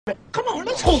Come on,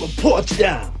 let's hold the porch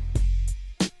down.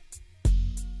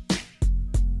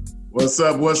 What's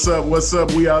up? What's up? What's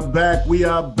up? We are back. We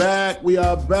are back. We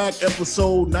are back.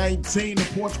 Episode 19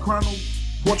 of Porch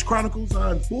Chronicles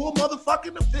on full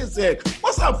motherfucking physics.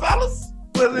 What's up, fellas?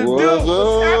 What's up,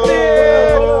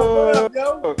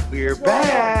 yo? We're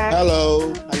back.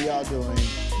 Hello. How y'all doing?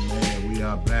 Man, we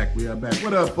are back. We are back.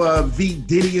 What up, V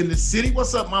Diddy in the city?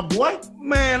 What's up, my boy?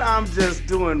 Man, I'm just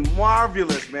doing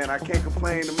marvelous, man. I can't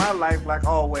complain in my life like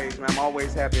always, man. I'm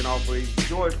always happy and always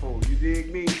joyful. You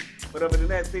dig me? But other than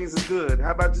that, things are good.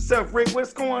 How about yourself, Rick?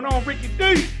 What's going on, Ricky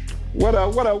D? What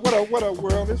up,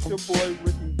 world? It's your boy,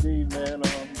 Ricky D, man.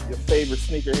 Your favorite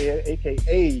sneakerhead,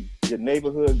 a.k.a. your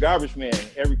neighborhood garbage man.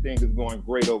 Everything is going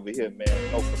great over here,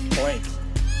 man. No complaints.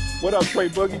 What up, Trey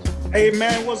Boogie? Hey,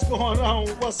 man, what's going on?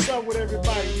 What's up with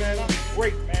everybody, man? I'm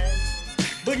great, man.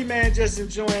 Boogie, man, just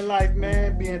enjoying life,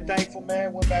 man. Being thankful,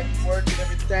 man. Went back to work and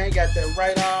everything. Got that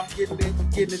right arm, getting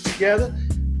it together.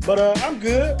 But I'm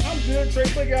good. Trey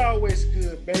Boogie always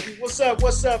good, baby. What's up,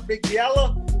 Big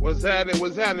Yellow? What's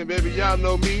happening, baby? Y'all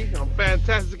know me. I'm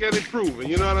fantastic and improving.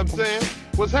 You know what I'm saying?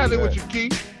 What's happening with you,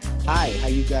 Keith? Hi, how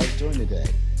you guys doing today?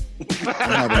 I'm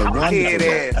having a wonderful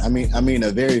day. I mean, a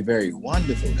very, very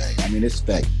wonderful day. I mean, it's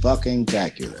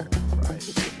spectacular.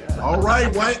 All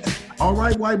right,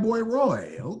 white boy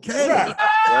Roy. Okay.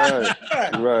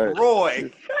 Right.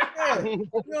 Roy. Yeah. You know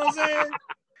what I'm saying?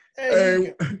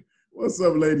 Hey, what's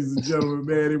up, ladies and gentlemen,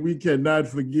 man? And we cannot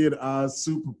forget our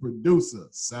super producer,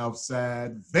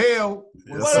 Southside Vale.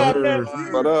 What up, man?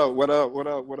 What up?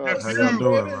 How y'all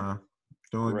doing, man?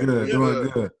 Doing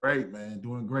good. Great, man.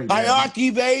 Doing great.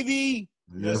 Hierarchy, baby.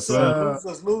 Yes, sir.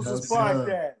 Losers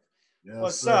Podcast. Yes,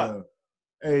 What's sir. up?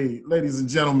 Hey, ladies and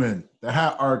gentlemen, the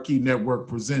Hierarchy Network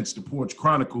presents the Porch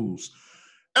Chronicles,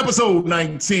 episode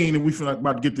 19, and we feel like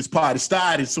about to get this party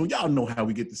started. So y'all know how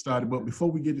we get this started. But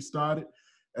before we get it started,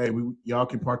 hey, y'all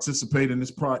can participate in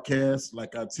this podcast.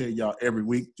 Like I tell y'all every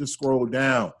week, just scroll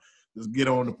down. Just get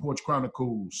on the Porch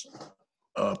Chronicles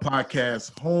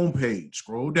podcast homepage.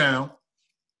 Scroll down.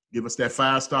 Give us that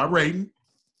 5-star rating.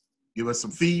 Give us some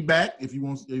feedback. If y'all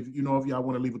want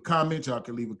to leave a comment, y'all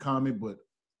can leave a comment. But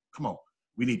come on,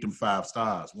 we need them 5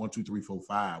 stars. 1, 2, 3, 4,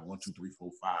 5. 1, 2, 3, 4,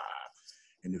 5.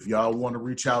 And if y'all want to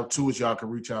reach out to us, y'all can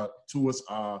reach out to us.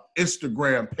 Our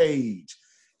Instagram page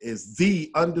is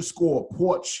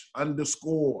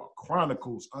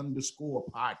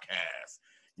 _Porch_Chronicles_podcast.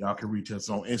 Y'all can reach us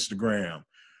on Instagram.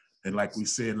 And like we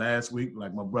said last week,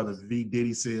 like my brother V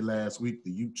Diddy said last week,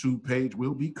 the YouTube page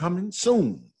will be coming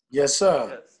soon. Yes,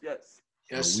 sir. Yes,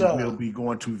 sir. We will be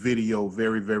going to video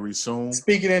very, very soon.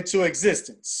 Speaking into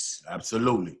existence.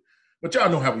 Absolutely. But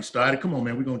y'all know how we started. Come on,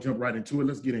 man. We're going to jump right into it.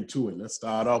 Let's get into it. Let's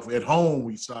start off at home.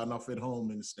 We starting off at home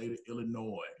in the state of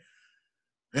Illinois.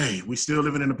 Hey, we still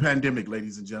living in a pandemic,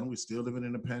 ladies and gentlemen. We're still living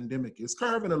in a pandemic. It's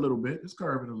curving a little bit.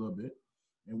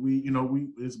 And we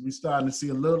starting to see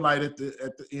a little light at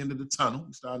the end of the tunnel.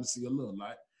 We're starting to see a little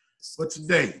light. But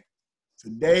today,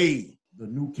 the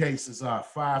new cases are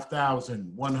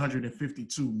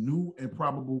 5,152 new and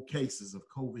probable cases of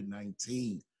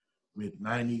COVID-19 with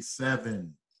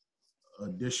 97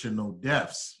 additional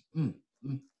deaths.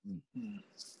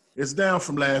 It's down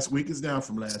from last week.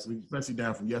 Especially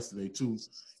down from yesterday, too.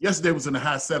 Yesterday was in the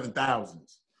high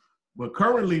 7,000s. But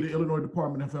currently, the Illinois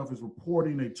Department of Health is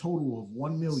reporting a total of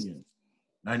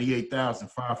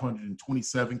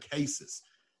 1,098,527 cases,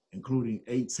 including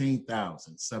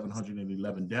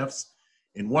 18,711 deaths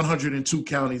in 102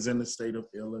 counties in the state of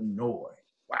Illinois.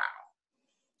 Wow.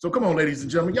 So come on, ladies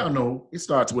and gentlemen. Y'all know it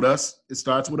starts with us.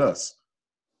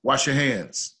 Wash your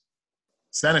hands.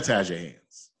 Sanitize your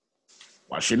hands.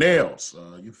 Wash your nails,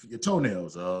 your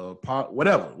toenails,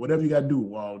 whatever you got to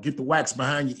do. Get the wax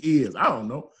behind your ears. I don't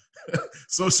know.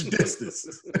 Social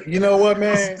distance. You know what,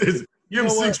 man? Give them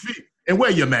 6 feet and wear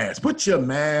your mask. Put your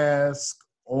mask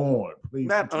on, please.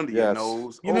 Not under your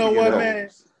nose. You know what, nose. man?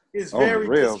 It's very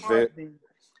disheartening.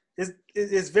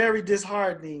 It's very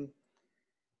disheartening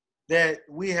that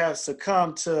we have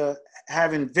succumbed to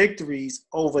having victories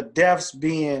over deaths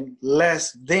being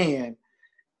less than,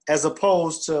 as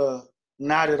opposed to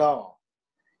not at all.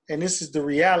 And this is the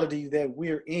reality that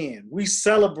we're in. We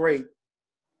celebrate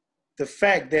the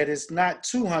fact that it's not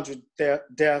 200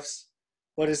 deaths,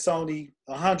 but it's only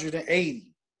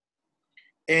 180.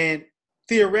 And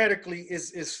theoretically,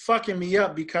 it's fucking me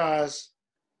up because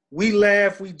we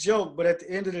laugh, we joke, but at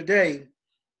the end of the day,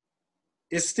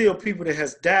 it's still people that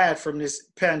has died from this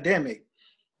pandemic.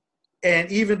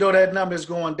 And even though that number is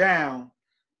going down,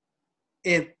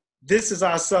 this is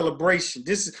our celebration.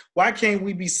 Why can't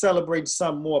we be celebrating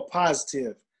something more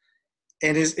positive?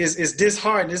 And it's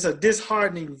disheartening. It's a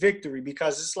disheartening victory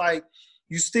because it's like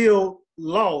you still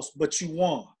lost, but you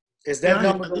won. Is that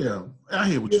number? Yeah, I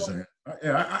hear what you're saying.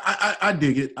 I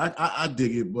dig it. I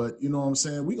dig it, but you know what I'm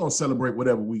saying? We're gonna celebrate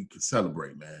whatever we can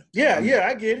celebrate, man. Yeah,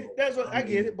 I get it. That's what I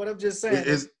get it, but I'm just saying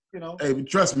you know. Hey,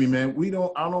 trust me, man. We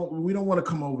don't want to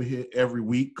come over here every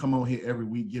week. Come on here every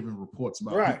week giving reports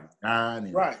about people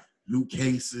dying and new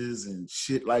cases and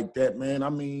shit like that, man. I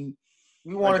mean,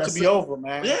 we want it to be over,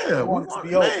 man. Yeah, we want it to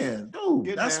be over.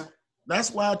 Dude,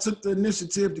 that's why I took the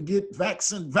initiative to get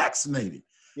vaccinated.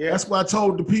 Yeah. That's why I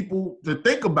told the people to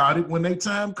think about it when their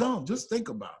time comes. Just think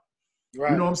about it.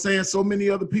 Right. You know what I'm saying? So many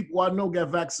other people I know got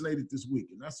vaccinated this week,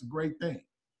 and that's a great thing.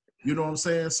 You know what I'm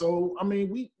saying? So, I mean,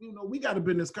 we got to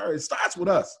be in this courage. It starts with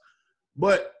us,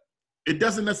 but it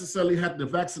doesn't necessarily have, the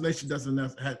vaccination doesn't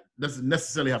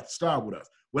necessarily have to start with us.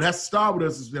 What has to start with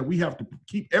us is that we have to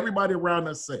keep everybody around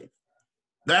us safe.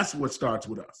 That's what starts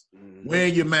with us. Mm-hmm.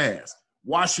 Wearing your mask,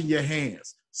 washing your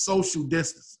hands, social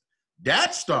distance.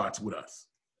 That starts with us.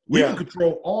 We can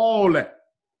control all that.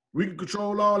 We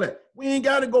ain't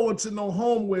got to go into no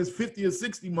home where it's 50 or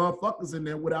 60 motherfuckers in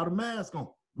there without a mask on.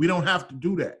 We don't have to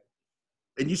do that.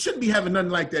 And you shouldn't be having nothing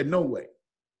like that, no way.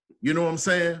 You know what I'm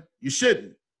saying? You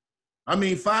shouldn't. I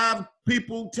mean, 5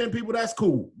 people, 10 people, that's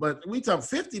cool. But we talk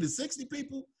 50 to 60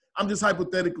 people. I'm just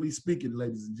hypothetically speaking,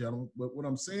 ladies and gentlemen. But what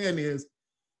I'm saying is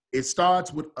it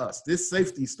starts with us. This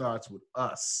safety starts with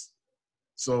us.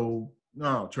 So,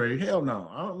 no, Trey, hell no.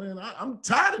 I'm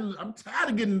tired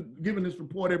of giving this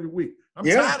report every week. I'm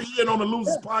tired of hearing on the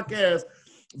Losers Podcast,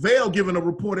 Vail giving a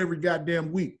report every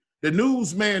goddamn week. The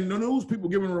news people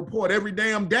giving a report every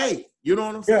damn day. You know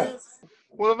what I'm saying?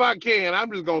 Well, if I can,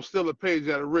 I'm just going to steal a page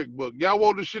out of Rick book. Y'all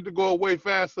want this shit to go away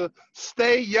faster?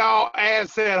 Stay y'all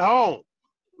ass at home.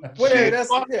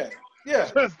 Yeah.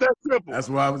 Just that simple. That's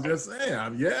what I was just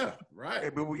saying. Right. Hey,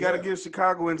 but we got to give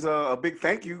Chicagoans a big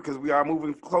thank you because we are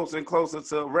moving closer and closer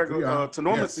to regular to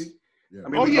normalcy. Yes. Yeah. I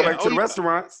mean, we go back to the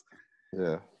restaurants.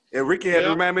 Yeah. And Ricky had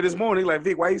to remind me this morning, like,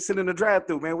 Vic, why you sitting in the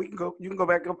drive-thru, man? You can go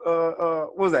back up.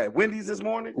 What was that? Wendy's this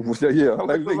morning? Yeah, I'm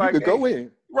like, you could go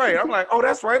in. Right. I'm like, oh,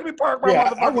 that's right. Let me park my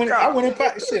motherfucking car. I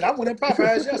went in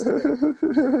Popeyes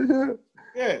yesterday.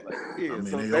 Yeah.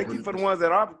 So thank you for the ones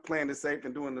that are playing it safe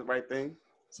and doing the right thing.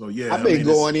 So I've been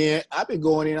going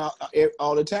in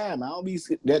all the time. I don't be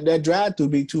that drive-through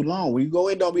be too long. When you go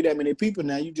in, don't be that many people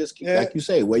now. You just like you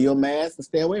say, wear your mask and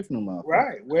stay away from them.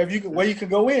 Right. Where you can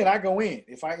go in, I go in.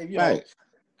 If know,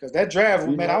 because that drive,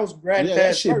 man, I was riding past.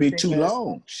 That should be too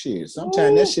long. Shit.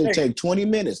 Sometimes that shit take 20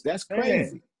 minutes. That's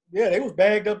crazy. Man. Yeah, they was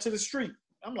bagged up to the street.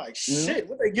 I'm like, shit,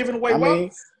 what they giving away? I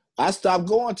mean, I stopped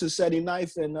going to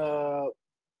 79th and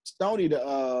Stony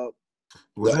to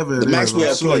whatever the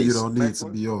Maxwell place. You don't need to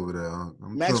be over there. Huh?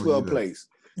 Maxwell place.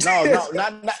 No,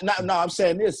 not. I'm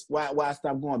saying this. Why I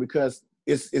stopped going? Because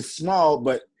it's small,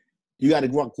 but you got to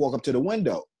walk up to the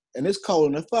window, and it's cold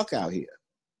in the fuck out here.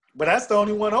 But that's the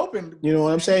only one open. You know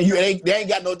what I'm saying? They ain't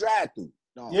got no drive-through.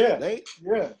 No, yeah.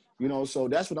 You know, so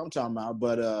that's what I'm talking about.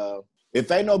 But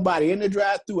if ain't nobody in the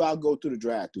drive-through, I'll go through the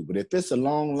drive-through. But if it's a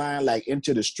long line like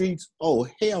into the streets, oh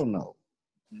hell no.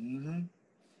 Mm-hmm.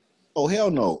 Oh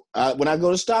hell no! When I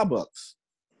go to Starbucks,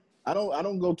 I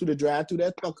don't go to the drive-through.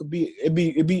 That fuck could be it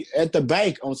be at the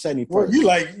bank on 71st. Well, you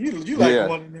like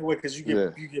going in there because you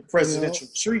get presidential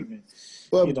treatment.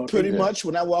 Well, pretty much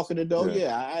when I walk in the door,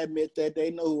 I admit that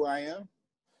they know who I am,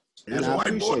 and I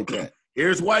appreciate that.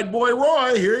 Here's white boy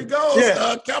Roy. Here he goes.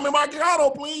 Yeah. Count me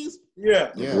macchiato, please.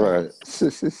 Yeah. Right.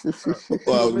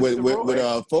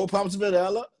 with 4 pumps of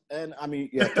vanilla, and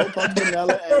 4 pumps of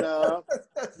vanilla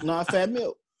and non-fat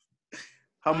milk.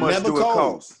 How much do it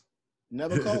cost?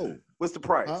 Never cold. What's the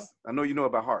price? Huh? I know you know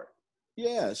about heart.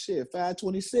 Yeah, shit,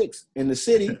 $5.26 in the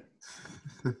city.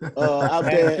 Out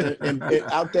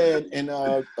there in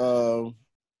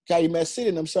Calumet City,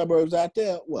 in them suburbs out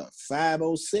there. What,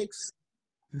 $5.06?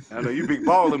 I know you big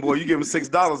balling, boy. You give him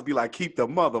 $6, be like, keep the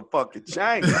motherfucking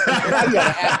change. I got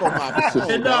an app on my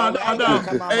phone.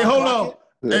 No. Hey, hold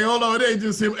on. It ain't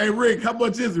just him. Hey, Rick, how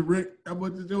much is it, Rick? How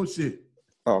much is your shit?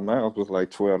 Oh man, it was like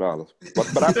 $12.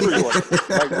 But I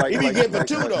pre-ordered. He be getting for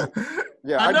 $2 though.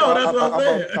 Yeah, I know. That's what I'm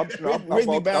saying. Rick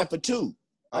be buying for $2.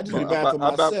 I just be buying for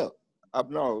myself.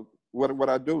 No, what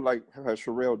I do, like how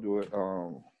Sherelle do it.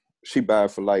 She buy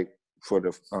for like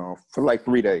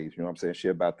 3 days. You know what I'm saying?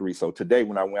 She'll buy 3. So today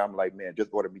when I went, I'm like, man, just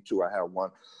order me 2. I have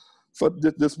one for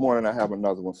this morning. I have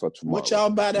another one for tomorrow. What y'all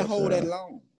buy that hold that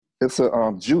long? It's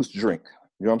a juice drink.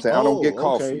 You know what I'm saying? I don't get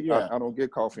coffee. Okay, yeah. I don't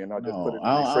get coffee, and I just put it in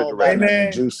the refrigerator. Hey,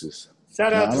 man. Juices.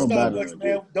 Shout out to I don't buy Starbucks, none,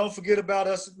 man. dude. Don't forget about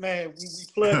us, man. We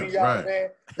plugging y'all, Right. man.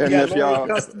 We And got if y'all loyal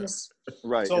customers.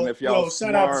 right, So, and if y'all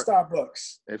shout out to smart,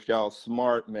 Starbucks. if y'all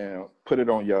smart, man, put it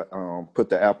on your put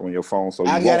the app on your phone so you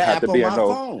I got won't an have app to on be in my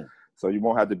those. phone. So you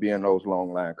won't have to be in those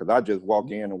long lines. Cause I just walk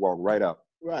in and walk right out.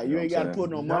 Right. You You know ain't what got to I'm put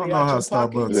no Y'all money know out how your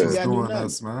pocket. Starbucks You ain't was got to do doing nothing.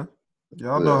 us, man.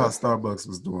 Y'all know how Starbucks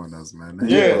was doing us, man. They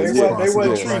Yeah, ain't they sponsored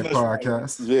wasn't the treating Black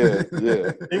us right.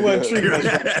 Podcast. They wasn't treating us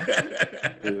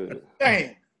right. Yeah.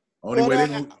 Damn. Only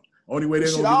way they're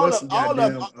Shit, gonna give us some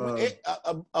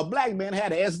goddamn. a black man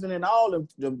had an accident in all of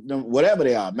them whatever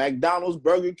they are. McDonald's,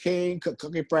 Burger King,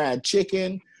 Kentucky Fried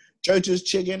Chicken, Church's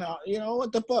Chicken. You know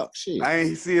what the fuck? Shit. I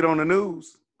ain't see it on the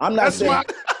news. I'm not That's saying. why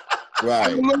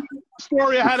Right.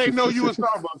 story of how they know you in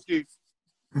Starbucks, Keith.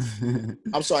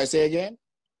 I'm sorry. Say again.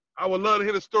 I would love to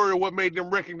hear the story of what made them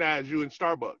recognize you in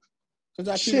Starbucks. Because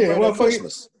I keep Shit, it right at motherfucker.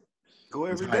 Christmas. Go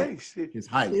every His height. day. Shit. His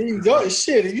height. Here you His go. height.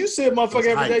 Shit, if you see a motherfucker His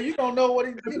every height. day, you don't know what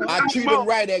he, you know. I treat him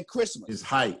right at Christmas. His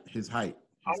height. His height.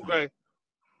 Okay.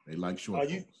 They like short. Are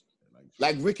you- folks. They like short.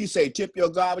 Like Ricky say, tip your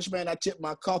garbage man. I tip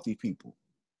my coffee people.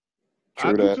 I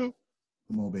True do that. too.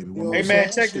 Come on, baby. You One know more. Hey what man,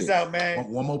 I'm check saying? this out, man.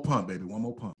 One more pump, baby. One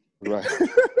more pump. Right.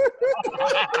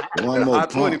 One more Hot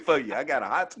 20 pump. for you. I got a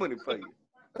hot 20 for you.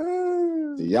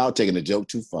 See, y'all taking the joke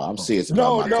too far. I'm serious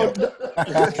about No, my coffee.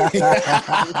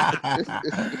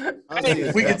 I'm Hey,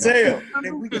 serious we can about my tell. coffee.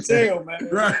 Hey, we can tell, man.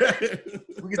 Right. We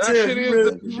can That tell shit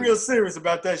is you real serious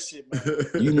about that shit, man.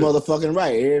 You motherfucking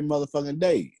right every motherfucking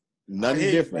day. I Nothing hear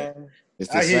you, different. man. It's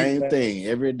I the hear you, same man. thing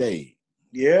every day.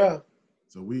 Yeah.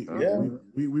 So we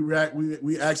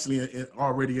actually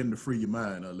already in the free your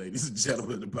mind, ladies and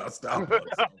gentlemen, about Starbucks.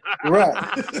 Right.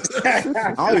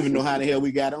 I don't even know how the hell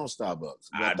we got on Starbucks.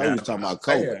 I thought we was talking about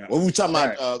COVID. Yeah. When we were talking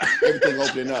about everything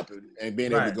opening up and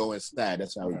being able Right. to go inside,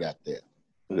 that's how we got there.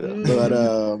 Mm. But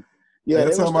yeah,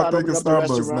 Every they will time I start think of opening up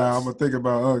the Starbucks now, I'm restaurants. gonna think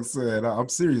about Unc said, I'm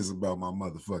serious about my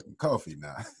motherfucking coffee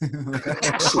now.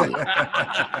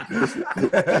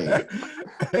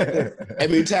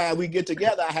 Every time we get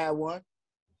together, I have one.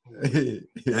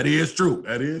 That is true.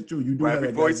 That is true. You do Right have that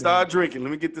before you goddamn- start drinking,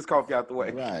 let me get this coffee out the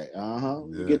way. Right. Yeah.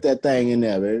 Get that thing in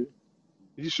there, baby.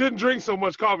 You shouldn't drink so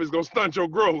much coffee. It's going to stunt your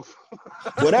growth.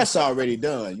 Well, that's already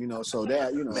done, so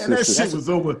that, Man, that shit was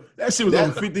over. That shit was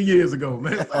over 50 years ago,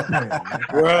 man. Stop playing, man.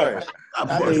 Right.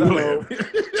 I mean, Stop playing.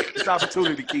 It's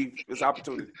opportunity, Keith. It's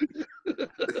opportunity.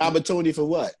 opportunity for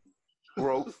what?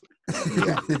 Growth.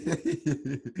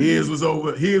 His was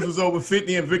over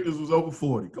 50 and Victor's was over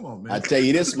 40. Come on, man. I tell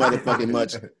you this motherfucking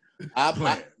much.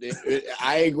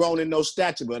 I ain't grown in no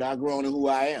stature, but I grown in who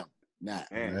I am. Nah.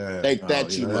 Man. Take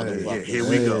that, you Yeah, motherfucker. here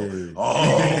we go.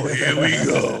 Oh, here we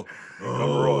go.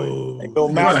 Oh, Go Hit the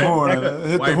Malcolm. horn. Hit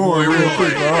the White horn boy real Roy.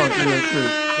 quick for Unc, real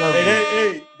quick.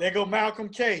 Hey, there go Malcolm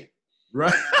K.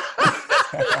 Right.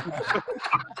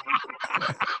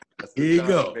 Here you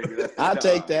go. I'll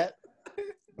take that.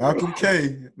 Malcolm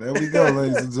K. There we go,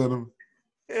 ladies and gentlemen.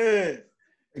 Yeah.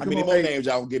 How many more names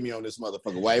y'all gonna give me on this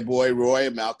motherfucker? White Boy Roy,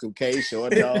 Malcolm K,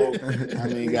 Short Dog. I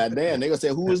mean, goddamn, they gonna say,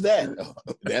 who is that?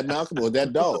 That Malcolm or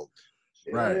that dog?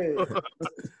 Right.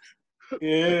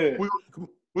 Yeah.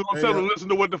 We're going to tell them to listen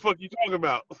to what the fuck you talking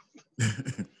about.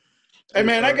 Hey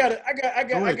man, I got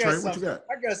Go ahead, Trey. What something. you got?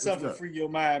 I got something got? for your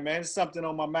mind, man. It's something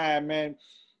on my mind, man.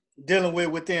 Dealing with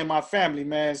within my family,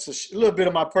 man. It's a little bit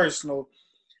of my personal.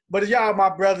 But y'all, my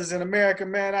brothers in America,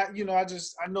 man. I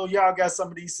know y'all got some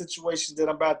of these situations that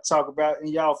I'm about to talk about in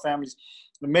y'all families.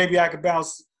 And maybe I could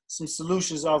bounce some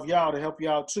solutions off y'all to help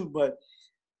y'all too. But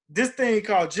this thing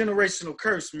called generational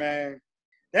curse, man.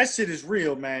 That shit is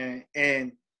real, man.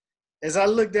 And as I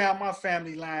look down my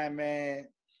family line, man,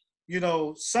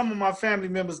 some of my family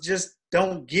members just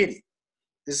don't get it.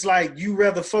 It's like you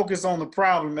rather focus on the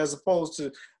problem as opposed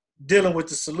to dealing with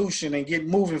the solution and get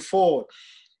moving forward.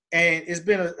 And it's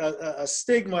been a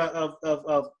stigma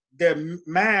of their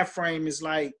mind frame is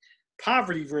like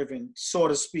poverty driven, so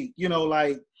to speak.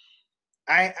 Like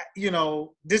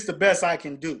this is the best I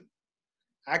can do.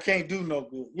 I can't do no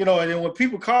good. And then when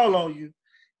people call on you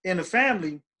in the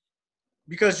family,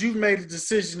 because you've made a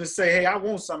decision to say, hey, I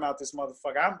want something out this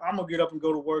motherfucker. I'm going to get up and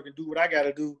go to work and do what I got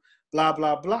to do, blah,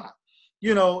 blah, blah.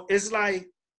 It's like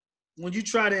when you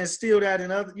try to instill that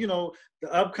in other,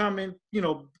 the upcoming,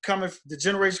 the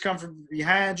generation coming from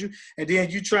behind you, and then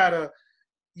you try to,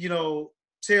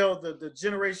 tell the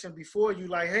generation before you,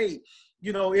 like, hey,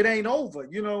 it ain't over.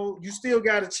 You still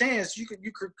got a chance. You could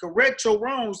correct your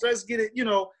wrongs. Let's get it,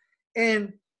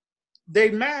 and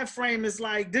their mind frame is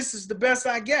like, this is the best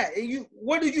I got. And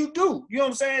what do? You know what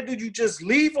I'm saying? Do you just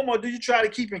leave them or do you try to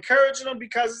keep encouraging them?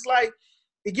 Because it's like,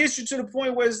 it gets you to the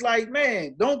point where it's like,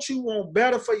 man, don't you want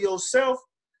better for yourself?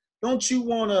 don't you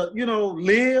want to,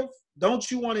 live?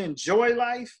 Don't you want to enjoy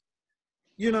life?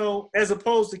 As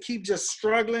opposed to keep just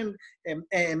struggling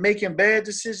and making bad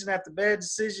decision after bad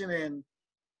decision. And,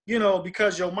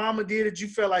 because your mama did it, you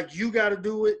feel like you got to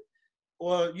do it,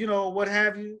 or, what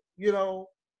have you,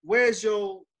 where's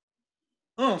your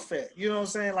at? You know what I'm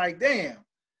saying? Like, damn,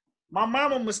 my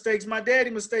mama mistakes, my daddy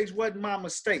mistakes wasn't my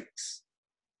mistakes.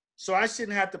 So I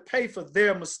shouldn't have to pay for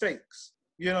their mistakes.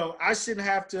 I shouldn't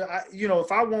have to,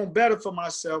 if I want better for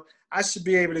myself, I should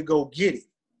be able to go get it.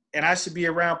 And I should be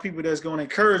around people that's going to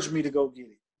encourage me to go get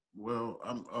it. Well,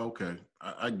 I'm okay.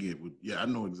 I get what, I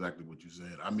know exactly what you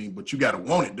said. I mean, but you got to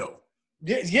want it though.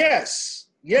 Yes.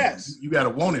 You got to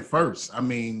want it first. I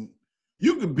mean,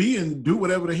 you could be and do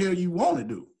whatever the hell you want to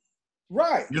do.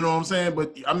 Right. You know what I'm saying?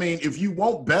 But I mean, if you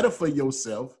want better for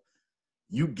yourself,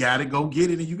 you got to go get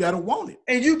it and you got to want it.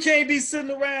 And you can't be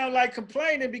sitting around like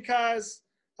complaining because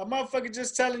a motherfucker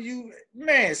just telling you,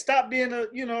 man, stop being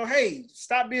hey,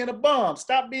 stop being a bum,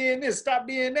 stop being this, stop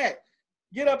being that.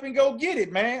 Get up and go get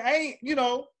it, man. It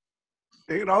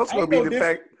could also be the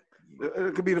fact.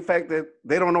 It could be the fact that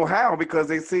they don't know how because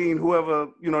they seen whoever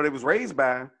they was raised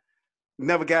by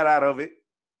never got out of it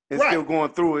and still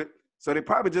going through it. So they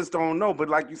probably just don't know. But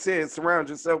like you said, surround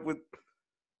yourself with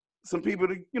some people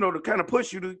to to kind of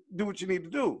push you to do what you need to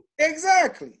do.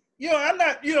 Exactly. I'm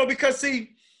not because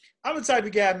see, I'm the type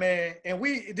of guy, man, and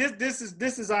this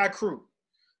is our crew.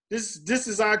 This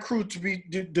is our crew to be.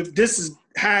 This is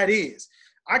how it is.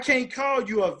 I can't call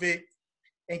you a Vic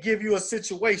and give you a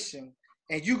situation,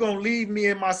 and you gonna leave me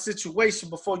in my situation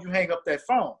before you hang up that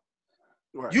phone.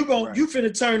 Right, you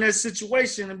finna turn that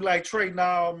situation and be like, Trey,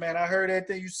 no, man, I heard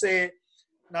everything you said.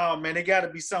 No, man, there got to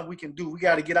be something we can do. We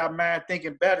got to get our mind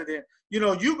thinking better than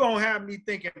you gonna have me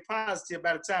thinking positive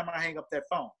by the time I hang up that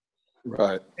phone.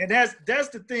 Right. And that's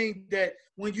the thing that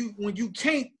when you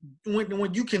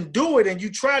can do it and you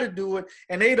try to do it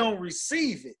and they don't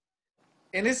receive it,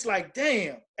 and it's like,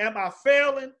 damn, am I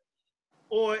failing,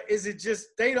 or is it just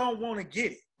they don't want to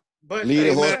get it? But lead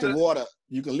a horse to water.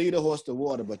 You can lead a horse to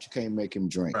water, but you can't make him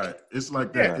drink. Right. It's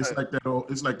like that. Yeah.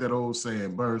 It's like that old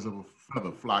saying, birds of a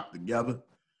feather flock together.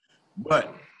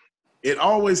 But it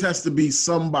always has to be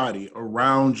somebody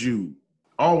around you.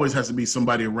 Always has to be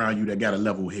somebody around you that got a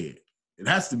level head. It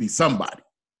has to be somebody.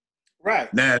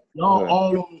 Right. Now,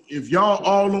 if y'all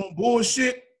all on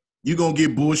bullshit, you're gonna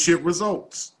get bullshit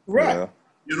results. Right. Yeah.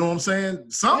 You know what I'm saying?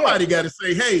 Somebody got to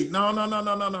say, hey, no,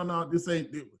 this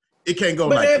ain't it can't go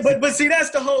like this. But see,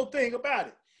 that's the whole thing about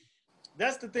it.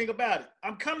 That's the thing about it.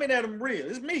 I'm coming at them real.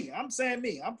 It's me. I'm saying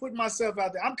me. I'm putting myself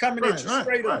out there. I'm coming at you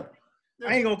straight up. Yeah.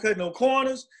 I ain't gonna cut no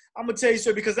corners. I'm gonna tell you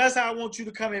straight because that's how I want you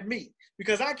to come at me.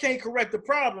 Because I can't correct the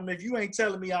problem if you ain't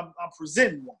telling me I'm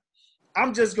presenting one.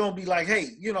 I'm just gonna be like, hey,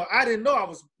 I didn't know I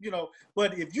was,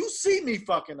 but if you see me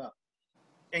fucking up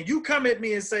and you come at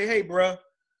me and say, hey, bruh,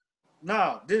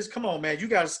 come on, man, you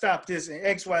gotta stop this and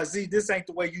XYZ, this ain't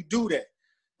the way you do that.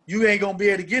 You ain't gonna be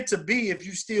able to get to B if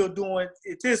you still doing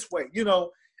it this way.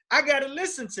 I gotta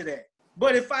listen to that.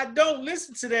 But if I don't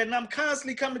listen to that and I'm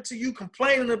constantly coming to you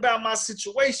complaining about my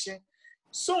situation,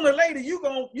 sooner or later you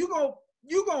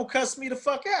gonna cuss me the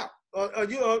fuck out.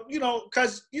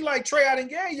 Because you like Trey, I done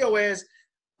gave your ass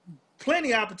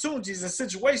plenty of opportunities and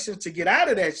situations to get out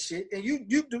of that shit, and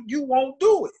you won't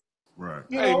do it. Right.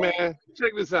 Hey man,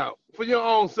 check this out. For your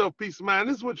own self peace of mind,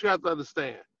 this is what you have to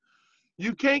understand.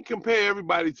 You can't compare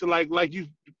everybody to like you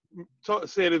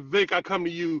said. If Vic, I come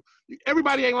to you,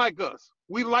 everybody ain't like us.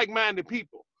 We like-minded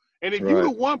people, and if you're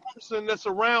the one person that's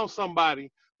around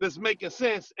somebody that's making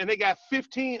sense, and they got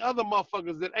 15 other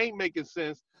motherfuckers that ain't making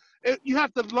sense. You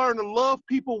have to learn to love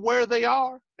people where they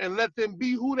are and let them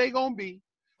be who they gonna be.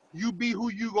 You be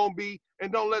who you gonna be,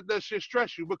 and don't let that shit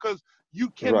stress you because you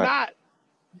cannot.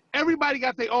 Everybody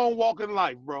got their own walk in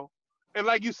life, bro. And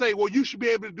like you say, well, you should be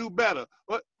able to do better.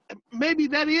 But maybe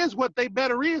that is what they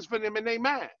better is for them in their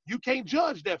mind. You can't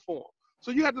judge that for them.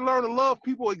 So you have to learn to love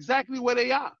people exactly where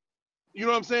they are. You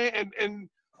know what I'm saying? And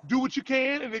do what you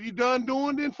can. And if you're done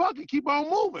doing, then fuck it, keep on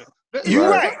moving. You're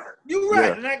right. You're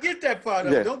right. Yeah. And I get that part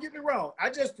of it. Don't get me wrong. I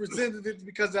just presented it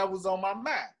because that was on my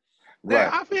mind.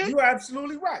 Now, you're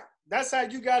absolutely right. That's how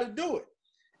you got to do it.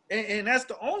 And that's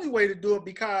the only way to do it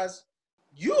because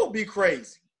you'll be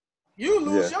crazy. You'll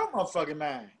lose your motherfucking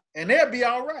mind. And they'll be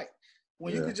all right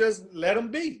when you can just let them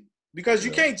be. Because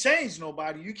you can't change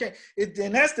nobody. You can't.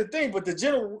 And that's the thing. But the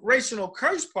generational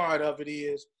curse part of it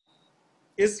is,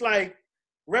 it's like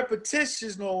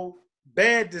repetitional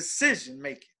bad decision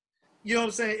making. You know what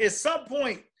I'm saying? At some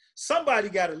point, somebody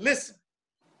got to listen.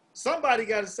 Somebody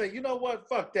got to say, you know what?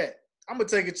 Fuck that. I'm going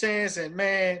to take a chance. And,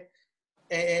 man,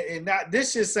 and not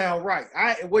this shit sound right.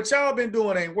 What y'all been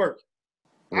doing ain't working.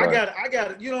 Right. I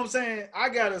got you know what I'm saying? I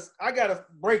gotta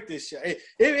break this shit.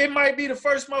 It might be the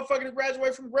first motherfucker to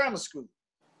graduate from grammar school,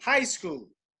 high school,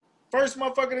 first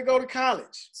motherfucker to go to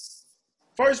college.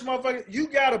 First motherfucker, you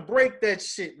gotta break that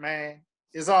shit, man,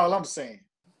 is all I'm saying.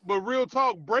 But real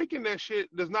talk, breaking that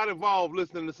shit does not involve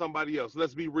listening to somebody else.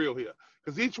 Let's be real here.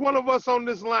 Because each one of us on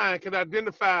this line can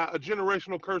identify a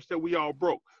generational curse that we all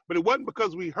broke. But it wasn't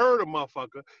because we heard a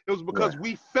motherfucker. It was because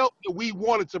we felt that we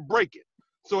wanted to break it.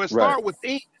 So it started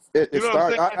within. It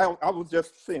started. I was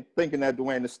just thinking that,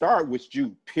 Dwayne. It started with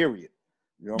you. Period.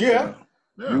 You know what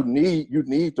I'm saying? You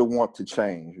need to want to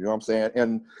change. You know what I'm saying?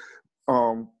 And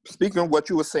speaking of what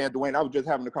you were saying, Dwayne, I was just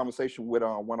having a conversation with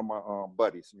one of my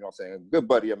buddies. You know what I'm saying? A good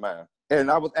buddy of mine. And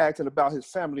I was asking about his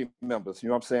family members. You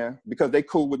know what I'm saying? Because they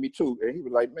cool with me too. And he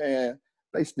was like, "Man,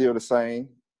 they still the same.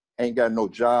 Ain't got no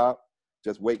job.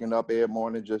 Just waking up every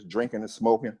morning, just drinking and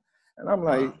smoking." And I'm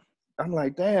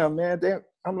like, damn, man.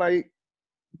 I'm like,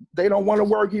 they don't want to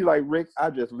work. He like, Rick, I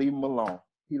just leave them alone.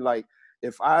 He like,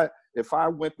 if I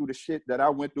went through the shit that I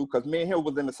went through, because me and him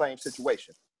was in the same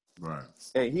situation. Right.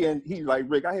 And he like,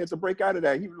 Rick, I had to break out of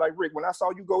that. He was like, Rick, when I saw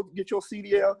you go get your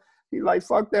CDL, he like,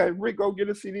 fuck that. Rick, go get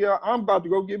a CDL. I'm about to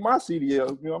go get my CDL. You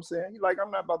know what I'm saying? He like, I'm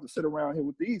not about to sit around here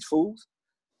with these fools.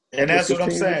 And that's what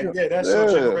I'm saying. Yeah, that's your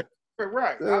generation.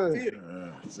 Right. I feel it.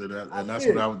 So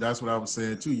that's what I was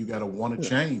saying too. You gotta want to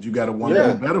change. You gotta want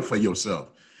to do better for yourself.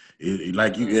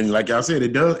 Like I said,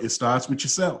 it starts with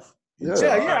yourself.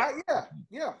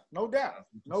 Yeah. No doubt.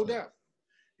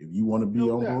 If you want to be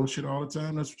on bullshit all the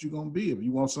time, that's what you're gonna be. If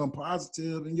you want something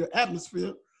positive in your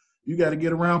atmosphere, you got to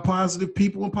get around positive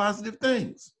people and positive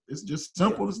things. It's just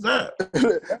simple as that.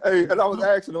 Hey, and I was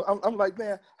asking them, I'm like,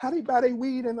 man, how do you buy their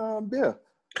weed and beer?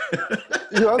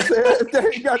 You know what I'm saying? They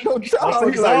ain't got no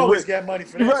job. He like, always got money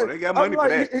for that. Right. They got money for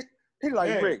that. He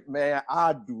like, Rick, man,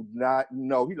 I do not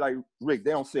know. He like, Rick,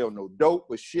 they don't sell no dope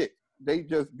or shit. They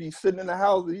just be sitting in the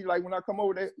house. He like, when I come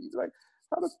over there, he's like,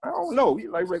 I don't know. He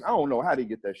like, Rick, I don't know how they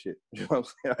get that shit. You know what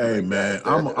I'm saying? Hey, man,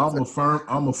 I'm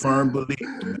a firm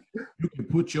believer. You can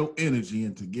put your energy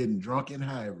into getting drunk and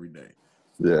high every day.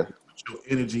 Yeah. Put your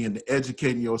energy into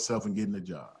educating yourself and getting a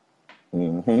job.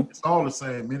 Mm-hmm. It's all the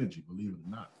same energy, believe it or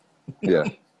not. Yeah.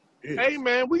 Hey,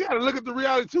 man, we got to look at the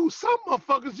reality, too. Some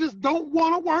motherfuckers just don't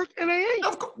want to work, and they ain't.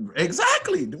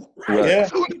 Exactly. Right. Yeah.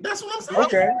 That's what I'm saying.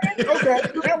 Okay.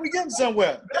 Now we getting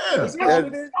somewhere. Yeah. Some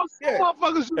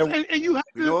motherfuckers, and you have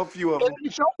to know a few of them.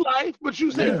 It's your life, but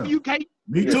you say you can't.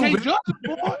 Me too. You can't judge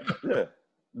them for it. Yeah.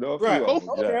 No, right.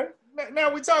 Okay.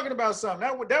 Now we're talking about something.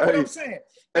 That's what I'm saying.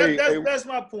 That's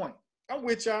my point. I'm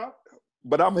with y'all.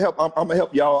 But I'm gonna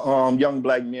help y'all young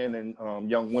black men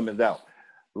and young women out.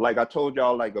 Like I told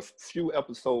y'all, like a few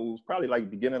episodes, probably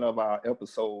like beginning of our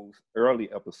episodes,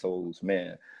 early episodes,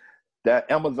 man,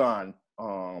 that Amazon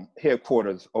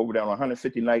headquarters over there on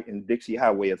 159th and Dixie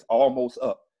Highway is almost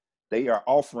up. They are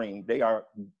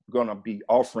gonna be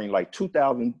offering like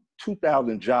 2,000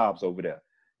 jobs over there.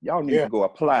 Y'all need to go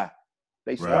apply.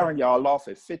 They starting y'all off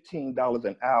at $15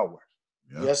 an hour.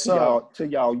 Yeah. Yes, sir. To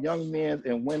y'all young men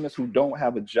and women who don't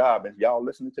have a job, and y'all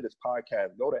listening to this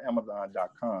podcast, go to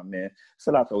Amazon.com, man.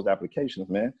 Fill out those applications,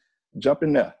 man. Jump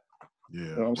in there. Yeah,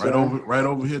 you know right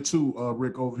over here too,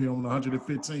 Rick, over here on the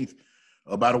 115th,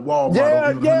 by the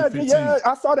Walmart. Yeah.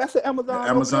 I saw that's at Amazon.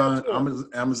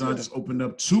 Amazon just opened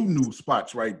up 2 new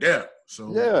spots right there.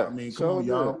 So I mean, come on,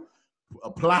 y'all.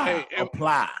 Apply.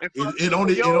 It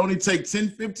only takes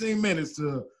 10-15 minutes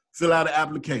to fill out an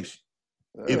application.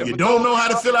 If you don't know how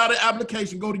to fill out an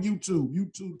application, go to YouTube.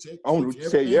 I'm going to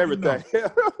tell you everything.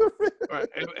 Right.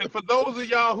 And for those of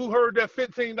y'all who heard that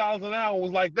 $15 an hour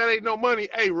was like, that ain't no money.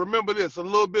 Hey, remember this, a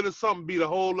little bit of something beat a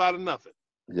whole lot of nothing.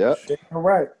 Yeah. All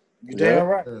right. You damn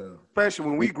right. Especially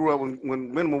when we grew up, when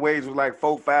minimum wage was like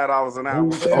 $4-5 an hour.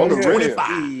 On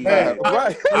 25.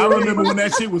 Right. I remember when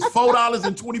that shit was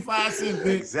 $4.25.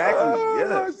 Exactly.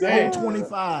 Yes.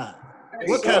 25.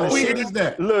 What kind of shit is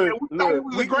that? Look,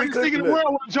 the greatest thing in the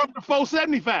world would jump to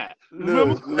 $4.75.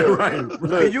 Remember?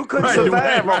 Right. You couldn't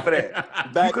survive off of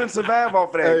that. You couldn't survive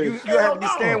off of that. You had to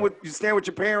be staying with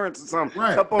your parents or something.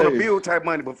 Up on a bill type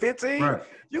money. But 15,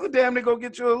 you could damn near go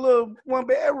get you a little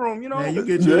 1-bedroom, you know? Man, you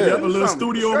get you a little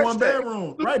studio in 1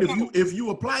 bedroom. Right. If you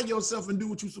apply yourself and do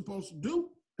what you're supposed to do.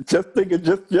 Just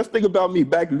think about me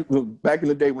back in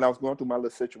the day when I was going through my little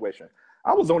situation.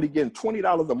 I was only getting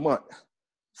 $20 a month.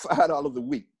 $5 a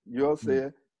week. You know what I'm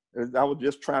saying? I was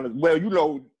just trying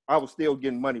to, I was still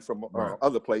getting money from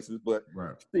other places, but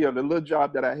still the little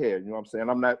job that I had, you know what I'm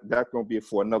saying? That's going to be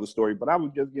for another story, but I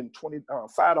was just getting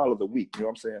 $5 a week. You know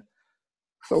what I'm saying?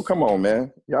 So come on,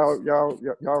 man.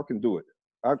 Y'all can do it.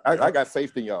 I got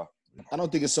faith in y'all. I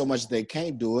don't think it's so much they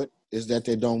can't do it, it's that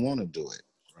they don't want to do it.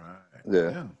 Right.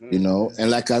 Yeah. You know, and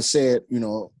like I said, you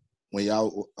know, when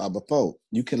y'all before,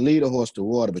 you can lead a horse to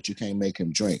water, but you can't make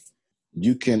him drink.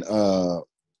 You can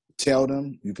tell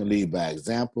them, you can lead by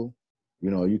example, you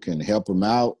know, you can help them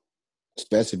out,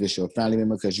 especially if it's your family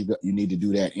member, because you need to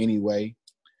do that anyway,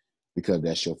 because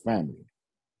that's your family.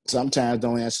 Sometimes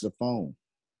don't answer the phone,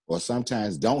 or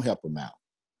sometimes don't help them out.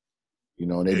 You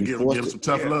know, they be forced give some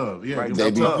tough love. Yeah, right.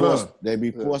 They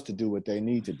be forced to do what they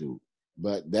need to do.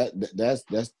 But that's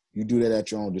you do that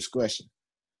at your own discretion.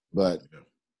 But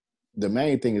the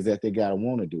main thing is that they gotta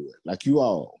want to do it. Like you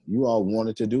all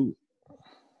wanted to do it.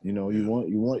 You know, you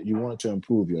wanted to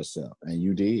improve yourself, and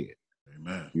you did.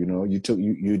 Amen. You know, you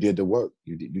did the work.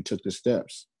 You took the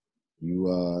steps.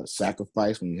 You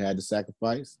sacrificed when you had to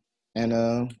sacrifice,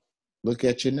 and look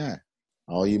at you now.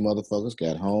 All you motherfuckers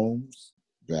got homes,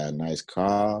 got nice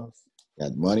cars,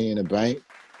 got money in the bank,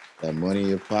 got money in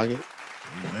your pocket.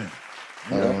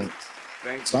 Amen.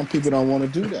 Some people don't want to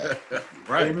do that.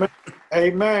 Right.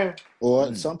 Amen.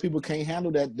 Or some people can't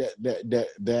handle that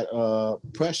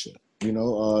pressure. You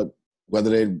know, whether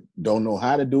they don't know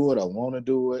how to do it or want to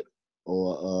do it,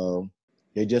 or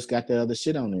they just got that other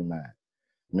shit on their mind.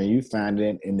 I mean, you find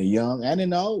it in the young and in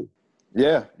the old.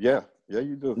 Yeah,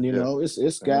 you do. You know,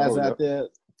 it's guys out there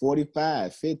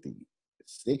 45, 50,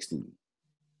 60,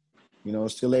 you know,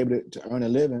 still able to earn a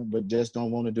living, but just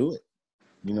don't want to do it.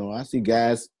 You know, I see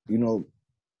guys, you know,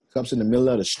 comes in the middle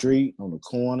of the street, on the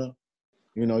corner.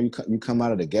 You know, you come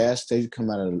out of the gas station, you come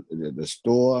out of the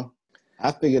store.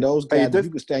 I figure those guys, if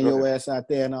you can stand your ass out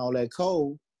there in all that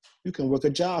cold, you can work a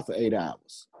job for 8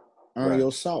 hours, earn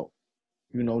your salt.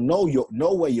 You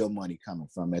know where your money coming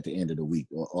from at the end of the week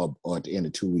or at the end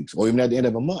of 2 weeks or even at the end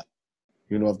of a month.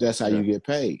 You know, if that's how you get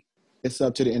paid. It's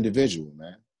up to the individual,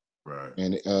 man. Right.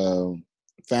 And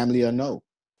family or no.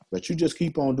 But you just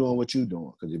keep on doing what you're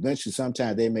doing. Because eventually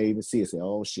sometimes they may even see it and say,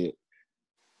 oh shit,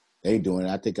 they doing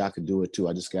it. I think I could do it too.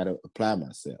 I just gotta apply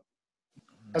myself.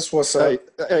 That's what's up.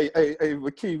 Hey,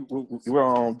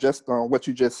 Wakey, just on what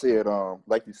you just said,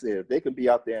 like you said, they could be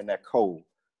out there in that cold.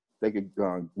 They could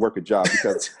work a job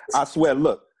because I swear,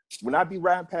 look, when I be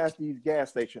riding past these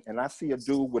gas stations and I see a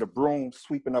dude with a broom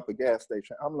sweeping up a gas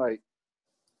station, I'm like,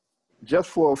 just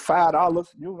for $5,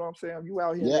 you know what I'm saying? You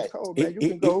out here in the cold, man. You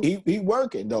can go. He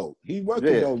working though. He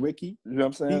working though, Ricky. You know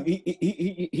what I'm saying?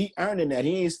 He earning that.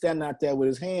 He ain't standing out there with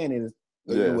his hand in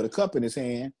with a cup in his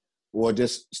hand, or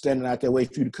just standing out there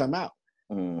waiting for you to come out.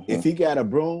 Mm-hmm. If he got a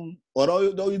broom, or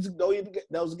those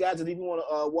guys that even want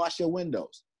to wash your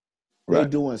windows, they're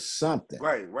doing something.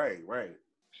 Right.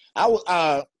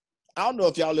 I don't know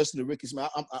if y'all listen to Ricky Smiley.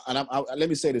 Let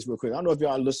me say this real quick. I don't know if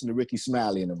y'all listen to Ricky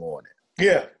Smiley in the morning.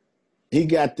 Yeah. He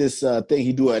got this thing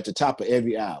he do at the top of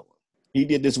every hour. He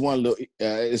did this one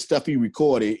little stuff he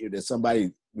recorded that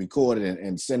somebody recorded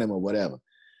and sent him or whatever.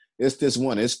 It's this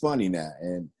one. It's funny now.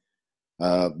 And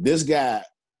this guy,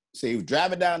 say he was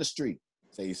driving down the street.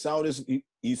 Say he saw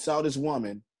this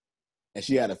woman, and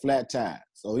she had a flat tire.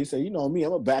 So he said, you know me,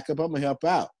 I'm gonna back up. I'm gonna help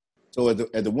out. So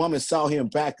as the woman saw him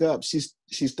back up, she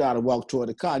started to walk toward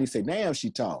the car. And he said, damn, she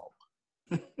tall.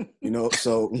 You know,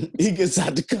 so he gets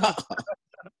out the car.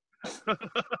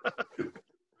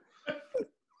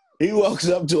 He walks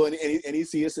up to it and he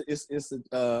sees it's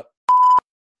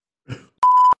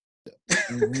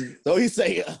So he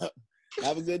say,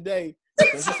 have a good day.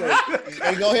 So she say,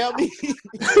 ain't gonna help me. He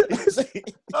say,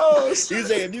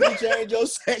 if you can change your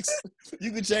sex,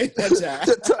 you can change that child.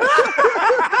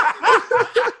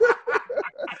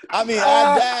 I mean,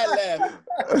 I died laughing.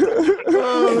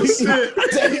 Oh shit!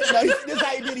 This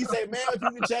how he did. He said, "Man, if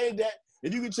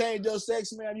you can change your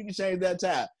sex, man, you can change that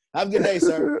child." Have a good day,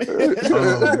 sir.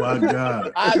 Oh my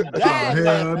God! I died.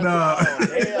 Hell no!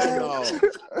 Hell no!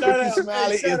 Ricky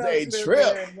Smiley is a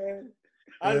trip. Man.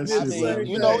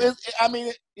 You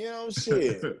know,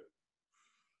 shit.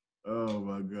 Oh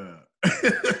my God!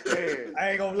 I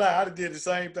ain't gonna lie, I did the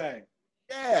same thing.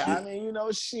 Yeah, I mean, you know,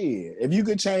 shit. If you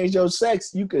could change your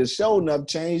sex, you could show enough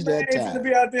change that time. Man, to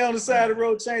be out there on the side of the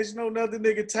road changing no another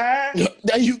nigga time.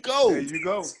 There you go. Man,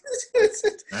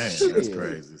 that's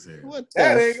crazy. What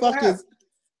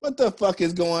the fuck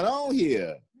is going on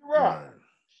here? Right.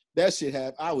 That shit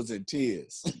happened. I was in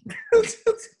tears.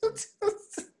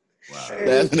 Wow.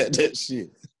 Laughing at that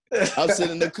shit. I'm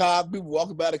sitting in the car, people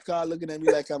walking by the car looking at me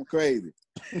like I'm crazy.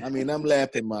 I mean, I'm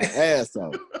laughing my ass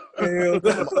off.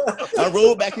 I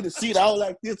rolled back in the seat, I was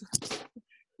like this.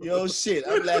 Yo, shit,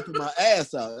 I'm laughing my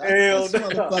ass off. This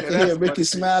motherfucker here, Ricky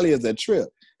Smiley, is a trip.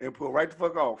 And pull right the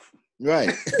fuck off.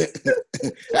 Right.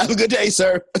 Have a good day,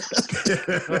 sir.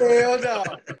 Hell no.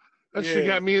 That shit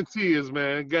got me in tears,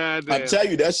 man. God damn. I tell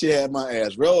you, that shit had my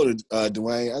ass rolling,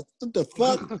 Dwayne. What the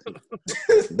fuck?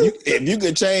 If you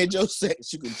can change your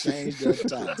sex, you can change your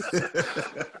time.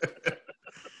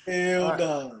 Hell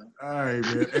no. All right,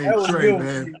 man. Hey, That was Trey, good,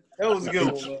 man. That was a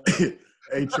good one, man.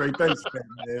 Hey, Trey, thanks for that,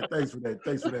 man. Thanks for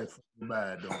that fucking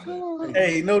mind, though, man.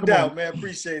 Hey, no come doubt, on. man.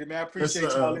 Appreciate it, man. I appreciate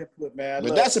Let's, y'all input, man.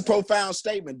 But that's a profound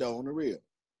statement, though, on the real.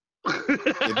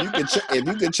 If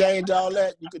you can change all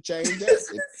that, you can change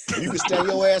that. If you can stand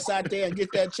your ass out there and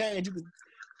get that change, you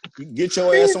can get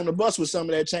your ass on the bus with some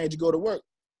of that change to go to work.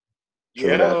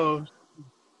 Yeah.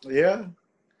 Yeah.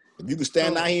 If you can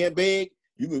stand out here and beg,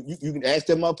 you can ask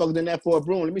that motherfucker in there for a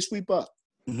broom. Let me sweep up.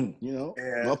 Mm-hmm. You know,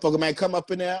 Yeah. motherfucker might come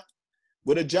up in there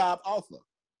with a job offer.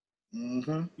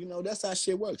 Mm-hmm. You know, that's how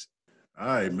shit works. All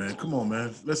right, man. Come on,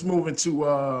 man. Let's move into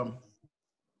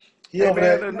Hey,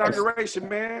 man, the inauguration,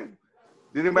 man.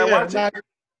 Did anybody watch it?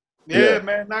 Yeah,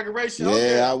 man, inauguration.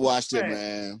 Yeah, I watched it,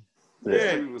 man.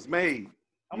 Yeah, it was made.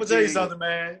 I'm gonna tell you something,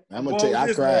 man. I'm gonna tell you,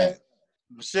 I cried. Man,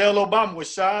 Michelle Obama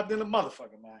was shy in a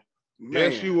motherfucker, man.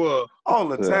 Yes, you were. All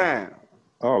the time.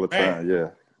 All the time,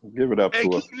 yeah. Give it up Hey,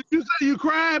 to her. you say you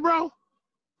cried, bro?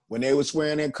 When they were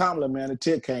swearing in Kamala, man, the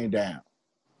tit came down.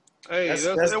 Hey,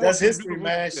 that's history,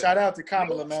 man. Shout out to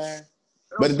Kamala, man.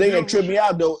 But the thing that tripped me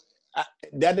out, though,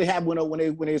 that didn't happen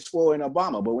when they swore in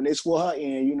Obama. But when they swore her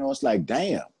in, you know, it's like,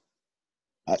 damn.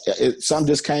 Something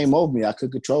just came over me. I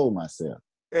couldn't control myself.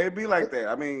 It'd be like that.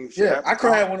 I mean, yeah, I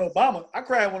cried when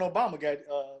Obama got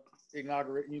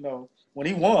inaugurated. You know, when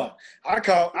he won. I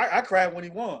cried when he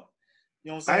won.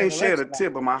 You know what I'm saying? I ain't shed a tear,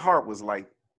 but my heart was like,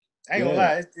 I ain't gonna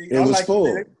lie. It was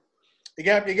full. It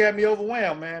got me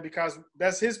overwhelmed, man, because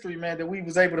that's history, man, that we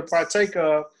was able to partake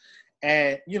of,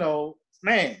 and you know,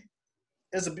 man,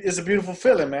 it's a beautiful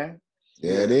feeling, man.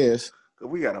 Yeah, it is.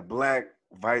 We got a black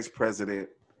vice president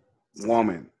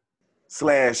woman /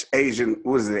 Asian.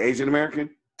 What is it? Asian American?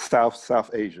 South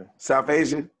Asian. South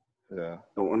Asian. Yeah.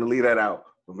 Don't want to leave that out,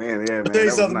 but man, yeah, man. I'll tell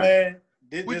you something, nice.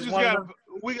 man.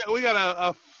 We got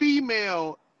a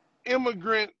female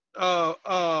immigrant,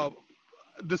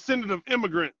 descendant of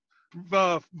immigrant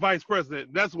vice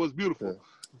president. That's what's beautiful. Yeah.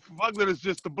 Fuck that it's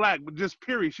just the black, but just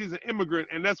period. She's an immigrant,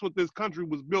 and that's what this country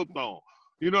was built on.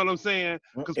 You know what I'm saying?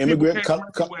 Immigrant.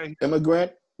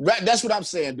 Right, that's what I'm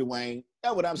saying, Dwayne.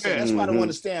 That's what I'm saying. That's why I don't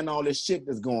understand all this shit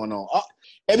that's going on.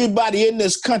 Everybody in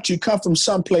this country come from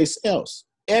someplace else.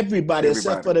 Everybody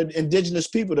except for the indigenous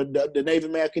people, the Native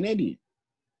American Indian.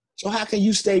 So how can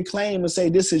you stay claim and say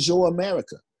this is your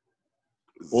America?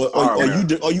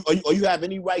 Or you have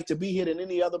any right to be here than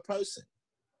any other person?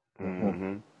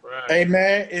 Mm-hmm. Right. Hey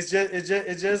man, it's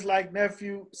just like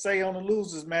nephew say on the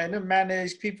Losers, man. Them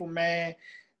managed people, man.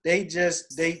 They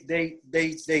terrible,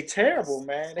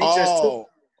 man. They I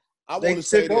want to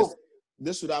say this.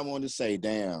 This is what I want to say.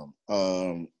 Damn.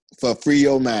 For Free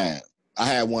Your Mind, I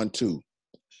had one too.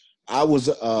 I was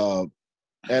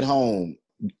at home,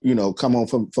 you know, come home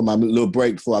from my little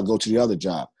break before I go to the other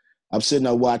job. I'm sitting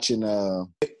there watching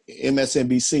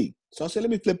MSNBC. So I said, let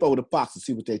me flip over to Fox and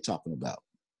see what they're talking about.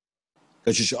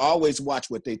 Because you should always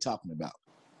watch what they're talking about.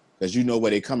 Because you know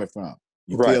where they're coming from.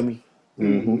 You feel me?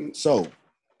 Mm-hmm. So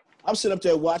I'm sitting up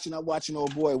there watching. I'm watching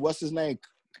old boy. What's his name?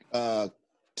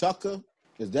 Tucker.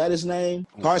 Is that his name?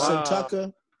 Carson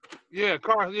Tucker? Yeah,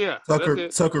 Carson. Yeah.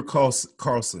 Tucker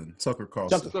Carlson. Tucker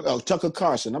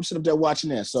Carlson. I'm sitting up there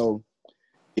watching that. So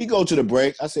he go to the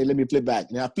break. I say, let me flip back.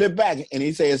 Now I flip back, and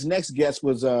he say his next guest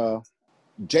was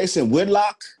Jason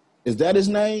Whitlock. Is that his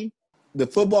name? The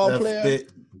football player?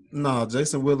 No,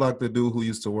 Jason Whitlock, the dude who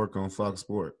used to work on Fox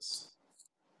Sports.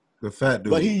 The fat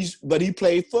dude. But he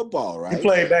played football, right? He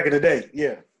played back in the day,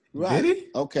 yeah. Right. Did he?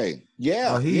 Okay.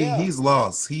 Yeah. He's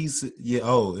lost.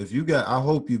 If you got, I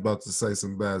hope you about to say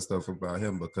some bad stuff about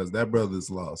him because that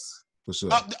brother's lost for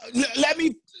sure. Let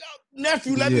me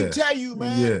tell you,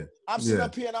 man. Yeah. I'm sitting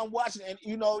up here and I'm watching, and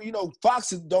you know,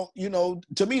 Foxes don't, you know,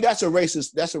 to me that's a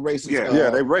racist. That's a racist. Yeah,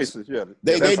 they racist. Yeah,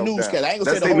 they newscast. I ain't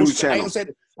gonna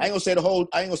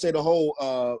say the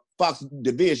whole Fox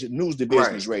division, news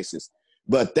division is racist,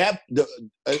 but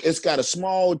it's got a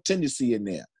small tendency in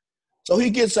there. So he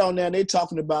gets on there and they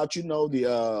talking about, you know,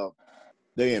 the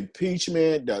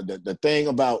impeachment, the thing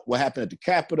about what happened at the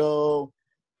Capitol,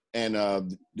 and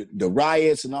the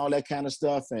riots and all that kind of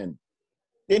stuff, and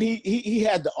then he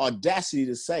had the audacity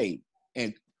to say,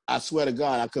 and I swear to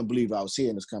God, I couldn't believe I was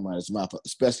hearing this come out of his mouth,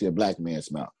 especially a black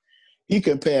man's mouth. He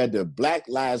compared the Black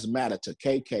Lives Matter to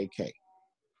KKK.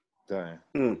 Damn.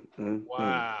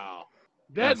 Wow.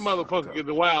 That motherfucker get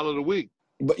the wild of the week.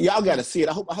 But y'all got to see it.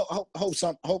 I hope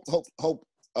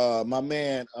my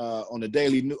man on the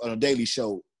Daily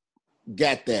Show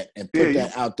got that and put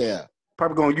that out there.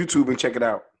 Probably go on YouTube and check it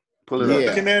out. Pull it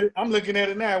up. I'm looking at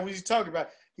it now. What he's talking about.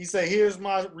 He said, "Here's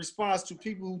my response to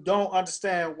people who don't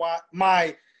understand why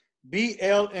my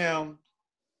BLM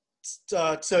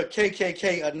to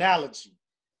KKK analogy."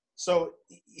 So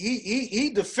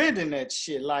he defending that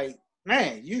shit. Like,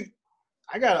 man,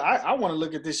 I want to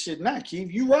look at this shit now,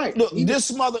 Keith. You right. Look,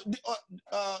 this mother.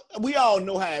 We all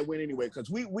know how it went anyway, because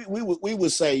we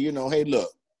would say, you know, hey, look,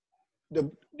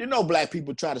 black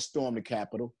people try to storm the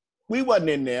Capitol. We wasn't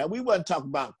in there. We wasn't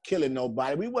talking about killing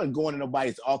nobody. We wasn't going to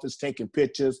nobody's office taking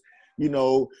pictures, you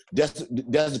know,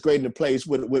 desecrating the place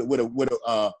with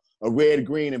a red,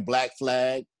 green, and black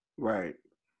flag. Right.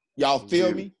 Y'all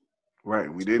feel me? Right.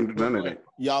 We didn't do none of that.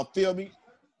 Y'all feel me?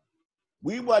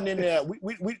 We wasn't in there.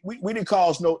 We didn't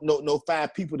cause no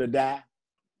 5 people to die.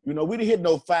 You know, we didn't hit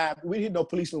no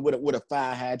policeman with a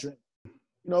fire hydrant.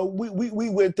 You know, we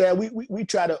went there. We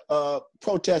try to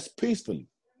protest peacefully.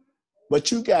 But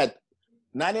you got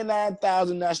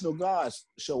 99,000 National Guards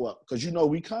show up because you know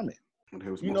we coming.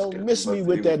 You know, miss me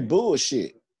with that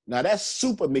bullshit. Now that's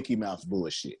super Mickey Mouse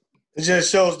bullshit. It just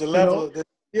shows the level. You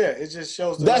know? It just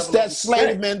shows the that's level that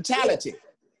slave mentality.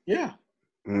 Yeah.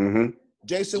 Mm-hmm.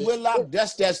 Jason Whitlock,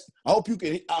 that's I hope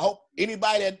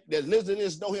anybody that lives in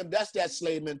this know him. That's that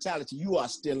slave mentality you are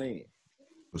still in.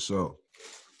 For sure.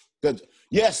 Because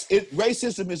yes,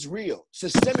 racism is real.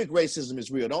 Systemic racism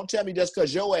is real. Don't tell me just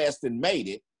because your ass done made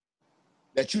it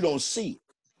that you don't see it.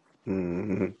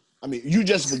 Mm-hmm. I mean, you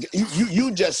just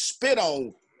spit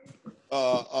on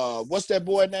what's that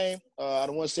boy name? I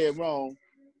don't want to say it wrong.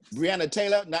 Breonna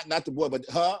Taylor, not the boy, but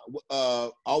her.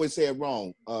 Always say it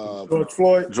wrong.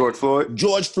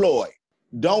 George Floyd.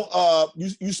 Don't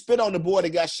you spit on the boy that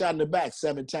got shot in the back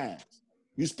 7 times.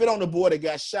 You spit on the boy that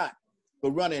got shot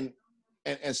for running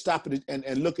and stopping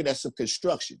and looking at some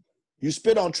construction. You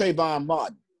spit on Trayvon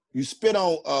Martin. You spit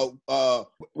on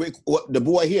the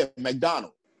boy here,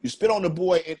 McDonald. You spit on the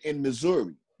boy in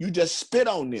Missouri. You just spit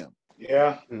on them.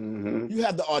 Yeah. Mm-hmm. You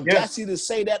have the audacity to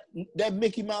say that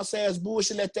Mickey Mouse ass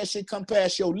bullshit, let that shit come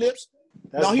past your lips.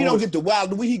 That's no, he bullshit. Don't get the wild of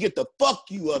the week, he get the fuck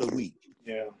you of the week.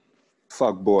 Yeah.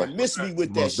 Fuck boy. And miss me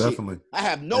with Most that definitely. shit. I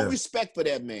have no respect for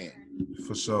that man.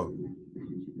 For sure.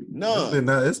 None.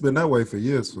 It's been that way for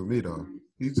years for me though.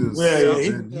 He just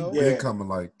been coming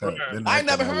like that. I ain't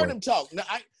never heard him talk. Now,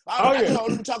 I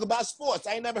heard him talk about sports.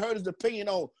 I ain't never heard his opinion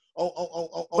on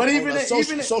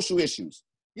social issues.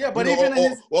 Yeah, but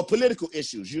or political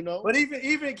issues, you know. But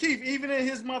even Keith, even in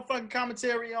his motherfucking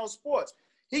commentary on sports,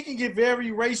 he can get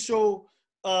very racial.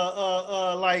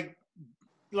 Like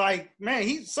man,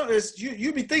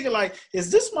 you be thinking like,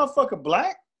 is this motherfucker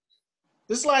black?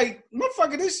 It's like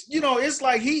motherfucker, this it's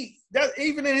like that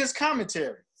even in his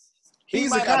commentary, he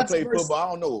might not play football. I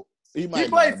don't know. He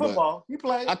played football. He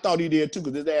played. I thought he did too,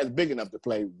 because his ass big enough to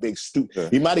play big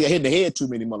stupid. He might have got hit in the head too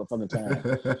many motherfucking times.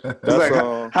 Like,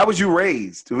 how was you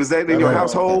raised? Was that in your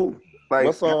household? Like,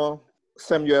 what's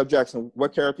Samuel L. Jackson?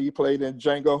 What character he played in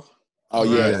Django? Oh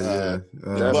yeah.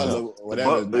 Butler,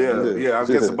 whatever. Yeah. I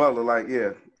guess a Butler. Like,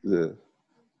 yeah.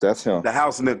 That's him. The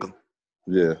house nickel.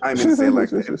 Yeah. I didn't mean to say it like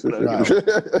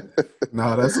that.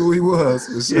 No, that's who he was.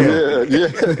 For sure.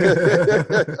 Yeah.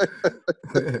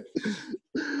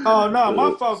 Oh no,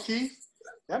 my fault, Keith.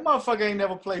 That motherfucker ain't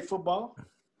never played football.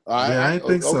 I ain't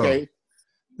think so.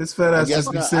 This fat ass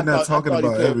just be sitting there talking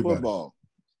about everybody. Football.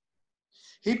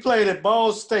 He played at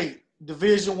Ball State,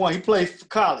 Division I. He played for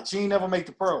college. He ain't never make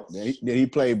the pros. Yeah, he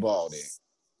played ball there.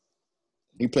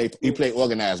 He played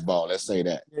organized ball. Let's say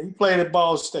that. Yeah, he played at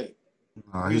Ball State.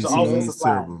 He's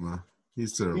terrible, man.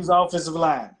 He's terrible. He's offensive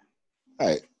line. All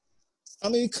right. I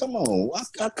mean, come on.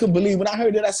 I couldn't believe when I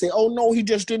heard that. I said, "Oh no, he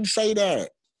just didn't say that."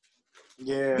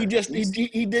 Yeah. He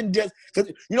didn't just. Cause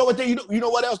you know what you know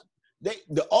what else?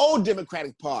 The old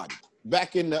Democratic Party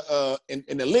back in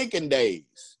the Lincoln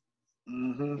days.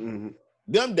 Mm-hmm.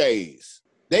 Them days,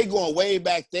 they going way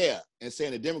back there and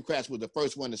saying the Democrats was the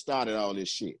first one that started all this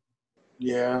shit.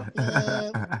 Yeah.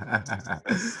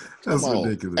 That's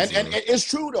ridiculous. And it's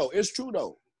true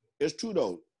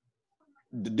though.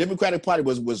 The Democratic Party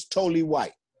was totally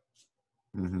white.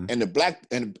 Mm-hmm. And the black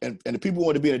and the people who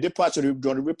wanted to be in the parts of the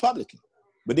Republican.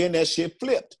 But then that shit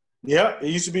flipped. Yeah, it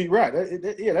used to be right.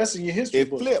 That's in your history. It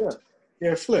flipped.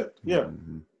 Yeah, it flipped. Yeah.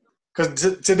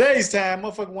 Because today's time,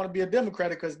 motherfucker want to be a Democrat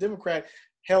because Democrat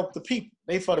help the people.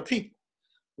 They for the people.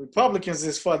 Republicans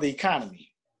is for the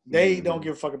economy. They don't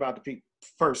give a fuck about the people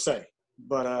per se.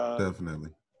 But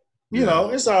definitely. You know,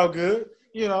 it's all good.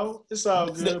 It's all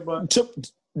good.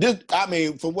 But I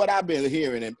mean, from what I've been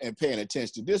hearing and paying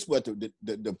attention to, this is what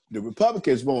the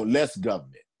Republicans want: less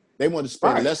government. They want to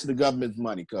spend less of the government's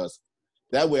money because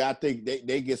that way I think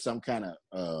they get some kind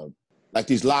of Like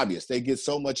these lobbyists, they get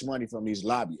so much money from these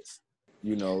lobbyists.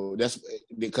 You know, that's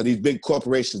because these big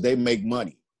corporations, they make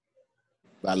money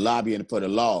by lobbying for the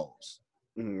laws.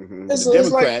 Mm-hmm.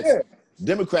 The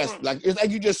Democrats, like it's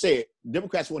like you just said,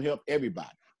 Democrats want to help everybody.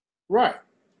 Right.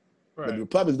 But the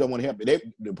Republicans don't want to help. The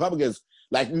Republicans,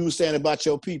 like you were saying about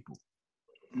your people,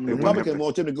 the Republicans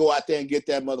want them to go out there and get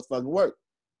that motherfucking work.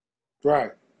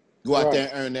 Right. Go out there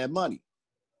and earn that money.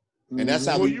 And that's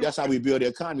how we build the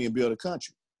economy and build a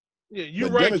country. Yeah, you're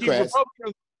right. Democrats,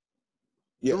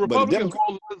 the Republicans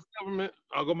won't let government.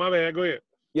 I'll go. My man, go ahead.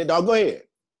 Yeah, dog, go ahead.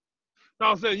 No,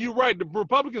 I'm saying you're right. The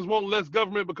Republicans won't less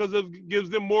government because it gives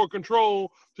them more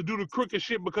control to do the crooked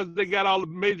shit because they got all the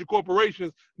major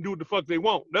corporations to do what the fuck they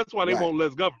want. That's why they won't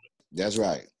less government. That's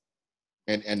right.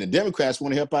 And the Democrats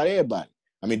want to help out everybody.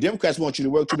 I mean, Democrats want you to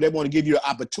work too, but they want to give you the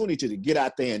opportunity to get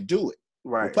out there and do it.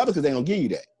 Right. Republicans ain't gonna give you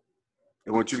that.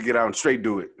 They want you to get out and straight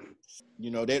do it.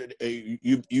 You know,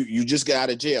 you just got out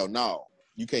of jail. No,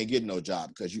 you can't get no job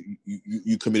because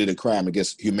you committed a crime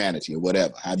against humanity or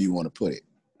whatever, however you want to put it.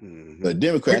 Mm-hmm. But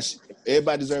Democrats,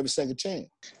 everybody deserves a second chance.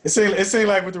 It seems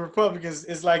like with the Republicans,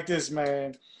 it's like this,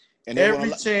 man. And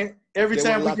every time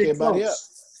we get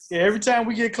close, every time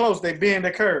we get close, they bend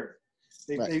the curve.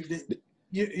 They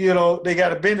got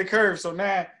to bend the curve. So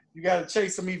now you got to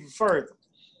chase them even further.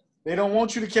 They don't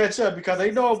want you to catch up because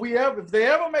they know if they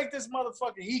ever make this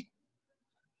motherfucker equal,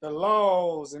 the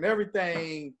laws and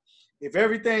everything, if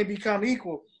everything become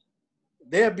equal,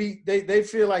 they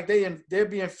feel like they'll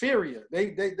be inferior.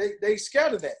 They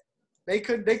scared of that. They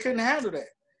couldn't handle that.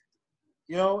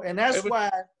 You know, and that's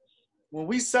why when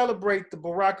we celebrate the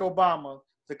Barack Obama,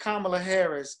 the Kamala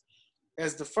Harris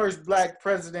as the first black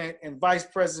president and vice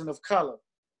president of color,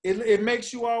 it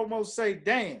makes you almost say,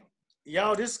 damn,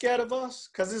 y'all this scared of us?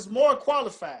 Because it's more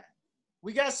qualified.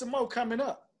 We got some more coming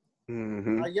up.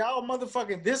 Mm-hmm. Are y'all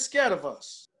motherfucking this scared of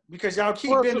us? Because y'all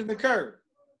keep bending the curve.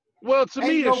 Well, to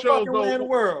me, it shows way in the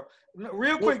world.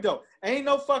 Real quick though, ain't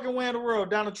no fucking way in the world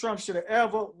Donald Trump should have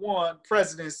ever won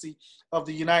presidency of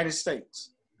the United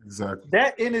States. Exactly.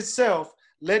 That in itself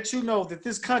let you know that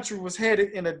this country was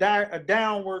headed in a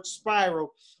downward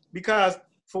spiral because,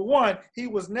 for one, he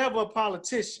was never a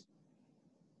politician.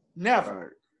 Never. Right.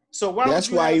 So that's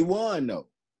why he won, though.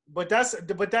 But that's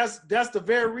the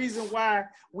very reason why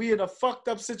we in a fucked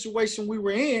up situation we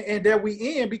were in, and that we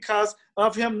in because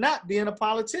of him not being a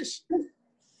politician.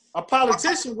 A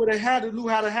politician would have knew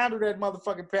how to handle that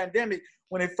motherfucking pandemic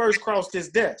when it first crossed his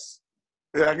desk.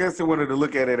 Yeah, I guess they wanted to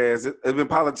look at it as it's been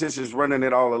politicians running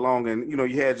it all along, and you know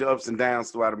you had your ups and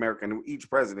downs throughout America and each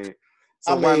president.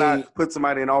 So why not put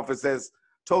somebody in office that's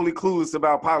totally clueless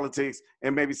about politics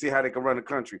and maybe see how they can run a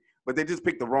country? But they just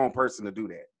picked the wrong person to do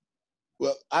that.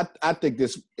 Well, I think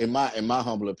this, in my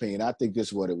humble opinion, I think this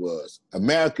is what it was.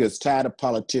 America is tired of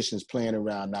politicians playing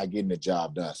around, not getting the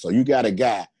job done. So you got a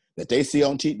guy that they see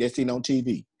on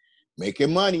TV,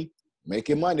 making money. They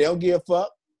don't give a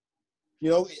fuck. You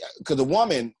know, because a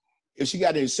woman, if she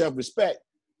got any self-respect,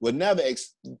 would never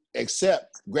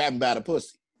accept grabbing by the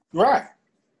pussy. Right.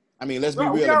 I mean, let's be real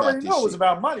about this. We already know it's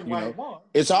about money.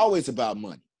 It's always about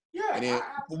money. Yeah. And then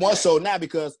more so now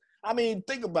because, I mean,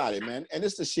 think about it, man. And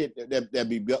it's the shit that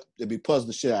be puzzling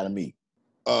the shit out of me.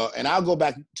 And I'll go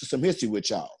back to some history with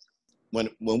y'all. When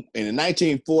in the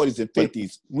 1940s and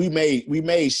 50s, we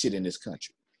made shit in this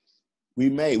country.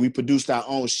 We produced our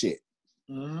own shit.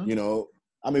 Mm-hmm. You know,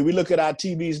 I mean, we look at our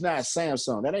TVs now,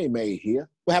 Samsung, that ain't made here.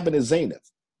 What happened to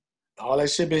Zenith? All that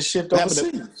shit been shipped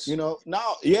overseas.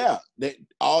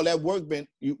 All that work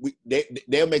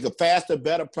they'll make a faster,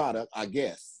 better product, I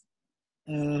guess.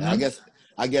 Mm-hmm.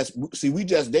 I guess. See,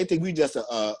 they think we just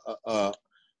a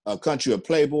country of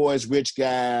playboys, rich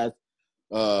guys,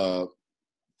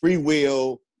 free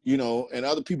will, you know, and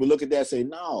other people look at that and say,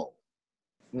 no,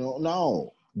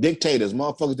 dictators,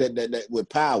 motherfuckers that with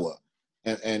power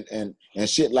and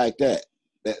shit like that.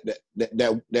 That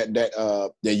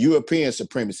European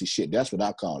supremacy shit. That's what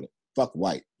I call it. Fuck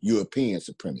white. European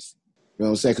supremacy. You know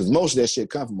what I'm saying? Because most of that shit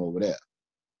come from over there.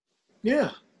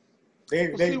 Yeah.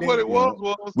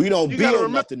 We don't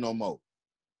build nothing no more.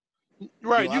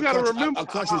 Right. You got to remember. Our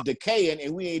country's decaying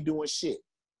and we ain't doing shit.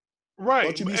 Right.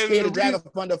 Don't you be scared to drive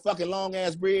up on the fucking long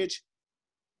ass bridge?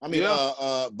 I mean,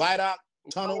 Viaduct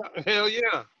tunnel. Hell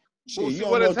yeah. Shit, you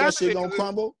don't know if that shit gonna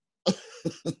crumble.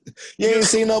 You ain't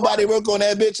seen nobody work on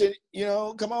that bitch, you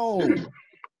know, come on.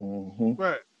 Mm-hmm.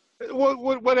 Right.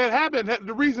 What had happened,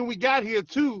 the reason we got here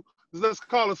too, is let's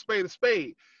call a spade a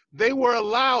spade. They were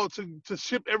allowed to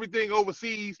ship everything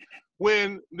overseas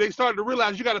when they started to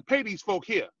realize you got to pay these folk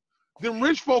here. Them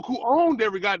rich folk who owned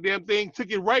every goddamn thing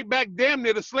took it right back damn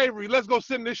near to slavery. Let's go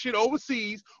send this shit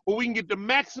overseas where we can get the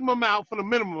maximum amount for the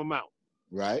minimum amount.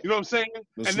 Right. You know what I'm saying?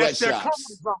 The And that's their comfort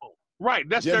sweatshops. zone. Right.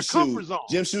 That's Gym their comfort shoes. zone.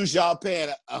 Gym shoes y'all paying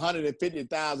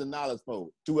 $150,000 for,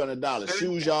 $200.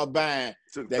 Shoes y'all buying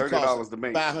Took that $30 cost to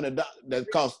make. $500. That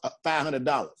cost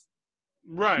 $500.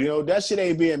 Right. You know that shit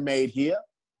ain't being made here.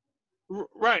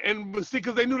 Right. And but see,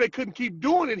 because they knew they couldn't keep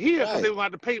doing it here because Right. they would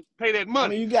have to pay that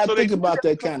money. I mean, you got to So they think did about it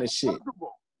that because kind of they shit. were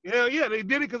comfortable. Hell yeah, they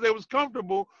did it because they was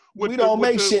comfortable. With We don't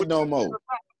make shit with no more.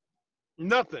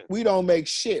 Nothing. We don't make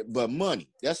shit but money.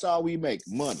 That's all we make,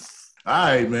 money. All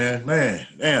right, man.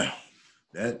 Damn.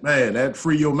 That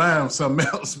free your mind something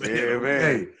else, man. Yeah, man.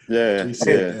 Hey, Yeah,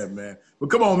 appreciate that, man. But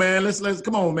come on, man. Let's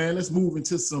move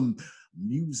into some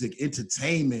music,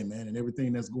 entertainment, man, and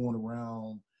everything that's going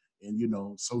around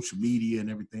and social media and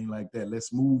everything like that.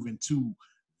 Let's move into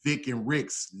Vic and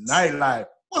Rick's nightlife.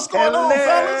 What's going on,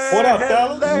 fellas? What up,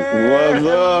 fellas?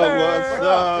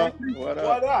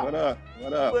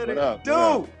 What up?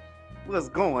 Dude, what's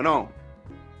going on?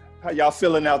 How y'all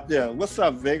feeling out there? What's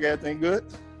up, Vic? Everything good?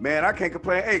 Man, I can't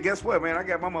complain. Hey, guess what, man? I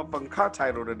got my motherfucking car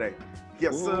title today.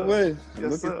 Yes, sir. Wait,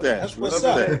 Yes, look sir. at that. That's what's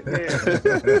Look up. at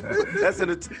that.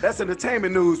 Yeah. That's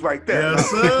entertainment news right there. Yes,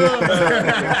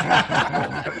 sir.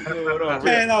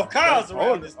 Paying off cars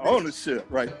around this Ownership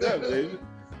right there, baby.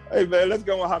 Hey, man, let's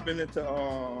go and hop into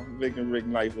Vic and Rick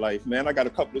nightlife, man. I got a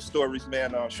couple of stories,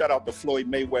 man. Shout out to Floyd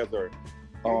Mayweather.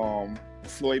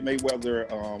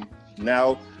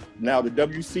 Now the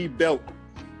WC belt,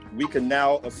 we can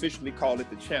now officially call it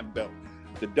the champ belt.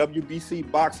 The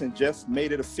WBC boxing just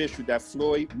made it official that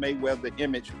Floyd Mayweather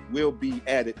image will be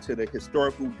added to the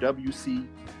historical WBC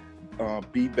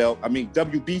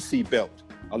belt,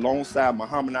 alongside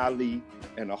Muhammad Ali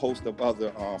and a host of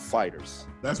other fighters.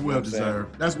 That's well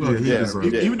deserved. That's well Yeah,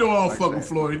 deserved. yeah. Even though I don't Like fuck that. with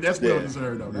Floyd, that's well Yeah.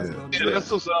 deserved, though. That's Yeah. well Yeah, deserved.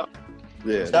 that's what's up.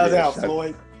 Yeah, Shout yeah. out,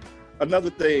 Floyd.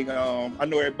 Another thing, I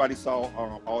know everybody saw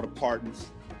all the pardons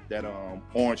that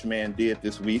Orange Man did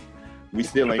this week. We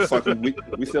still ain't fucking.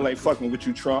 We still ain't fucking with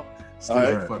you, Trump. Still All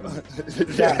ain't right. fucking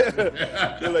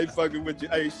with Still ain't fucking with you.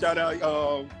 Hey, shout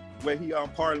out where he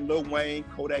pardoned Lil Wayne,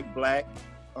 Kodak Black.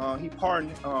 He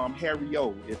pardoned Harry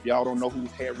O. If y'all don't know who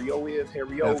Harry O is,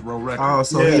 Harry O. That's Row Records. Oh,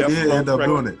 so Yeah, he that's did end up correct.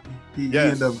 doing it. He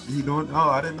ended up doing. Oh,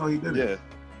 I didn't know he did it. Yeah.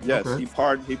 Yes, Okay.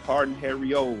 he pardoned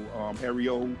Harry O. Harry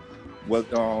O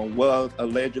was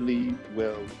allegedly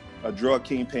a drug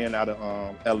kingpin out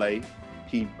of LA.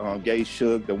 He gave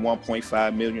Suge the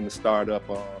 $1.5 million to start up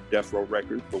Death Row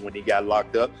Records, but when he got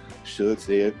locked up, Suge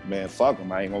said, "Man, fuck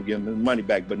him. I ain't gonna give him his money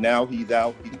back." But now he's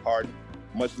out. He's pardoned.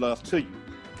 Much love to you.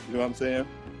 You know what I'm saying?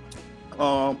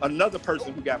 Another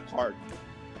person who got pardoned.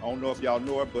 I don't know if y'all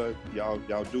know her, but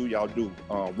y'all do.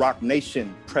 Rock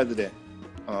Nation president,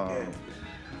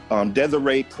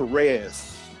 Desiree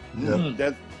Perez.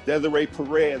 Desiree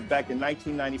Perez, back in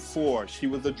 1994, she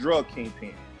was a drug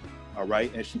kingpin. All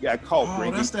right, and she got caught.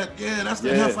 Oh, that's that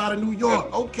heifer out of New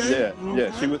York. Okay.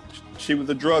 Yeah. She was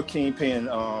a drug kingpin.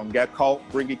 Got caught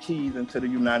bringing keys into the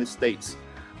United States.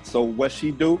 So what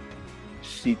she do?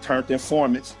 She turned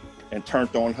informants and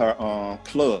turned on her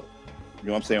plug. You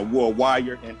know what I'm saying? Wore a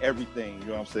wire and everything. You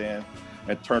know what I'm saying?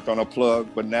 And turned on her plug.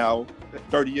 But now,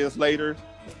 30 years later,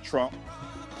 Trump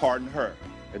pardoned her.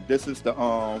 And this is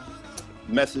the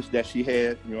message that she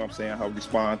had. You know what I'm saying? Her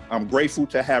response: "I'm grateful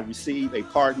to have received a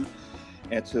pardon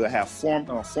and to have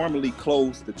formally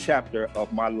closed the chapter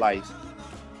of my life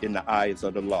in the eyes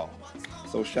of the law."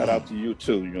 So shout out to you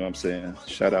too, you know what I'm saying?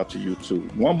 Shout out to you too.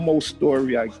 One more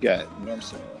story I got, you know what I'm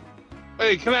saying?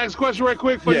 Hey, can I ask a question right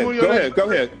quick for Yeah, you? go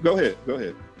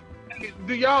ahead.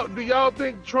 Do y'all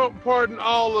think Trump pardoned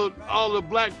all the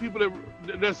black people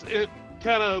that's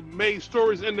kind of made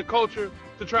stories in the culture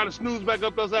to try to snooze back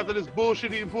up us after this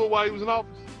bullshit he pulled while he was in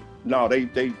office? No, they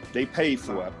paid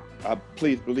for it. I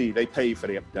please believe they paid for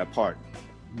that pardon.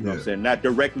 You know what I'm saying? Not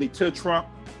directly to Trump,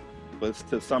 but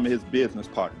to some of his business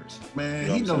partners. Man, You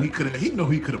know he what know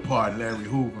I'm he could have pardoned Larry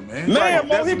Hoover, man. Man,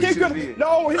 That's he what he could did.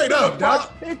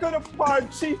 he could have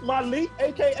pardoned Chief Malik,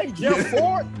 aka Jeff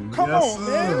Ford. Come Yes,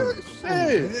 on,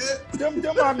 man. Shit.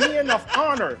 Them are men of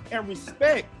honor and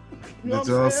respect. You know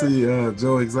Did what I'm y'all saying? see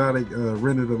Joe Exotic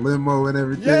rented a limo and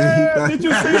everything? Yeah, did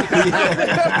you see?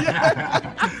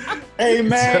 Hey,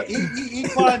 man, he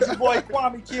pardoned your boy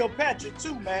Kwame Kilpatrick,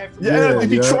 too, man. Yeah, the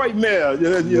Yeah. Detroit mayor.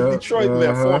 Yeah, Detroit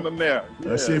mayor, former mayor.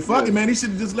 That shit, fuck it, man. He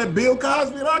should have just let Bill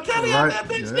Cosby and R. Kelly out that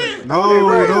bitch then.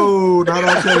 No, not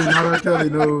R. Kelly,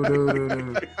 no.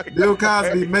 Bill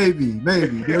Cosby, maybe.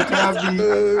 Bill Cosby,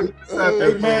 sat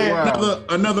there for a while.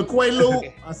 Another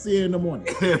Quaalude. I see you in the morning.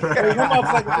 Hey, them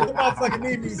motherfucking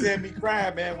enemies had me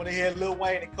crying, man, when they had Lil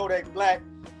Wayne and Kodak Black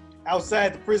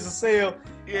outside the prison cell.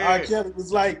 Yeah. R. Kelly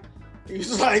was like,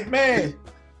 man,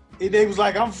 they was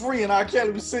like, I'm free, and R.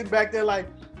 Kelly was sitting back there like,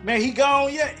 man, he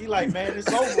gone yet? He like, man,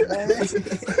 it's over, man.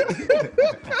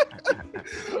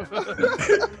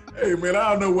 Hey man,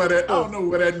 I don't know where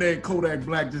that name Kodak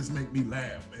Black just make me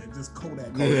laugh, man. Just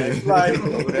Kodak Black.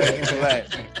 Kodak Black.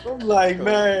 I'm like,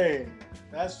 man,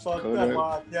 that's fucked up,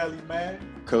 R. Kelly, man.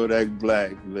 Kodak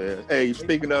Black, man. Hey,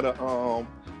 speaking of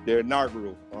their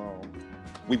inaugural,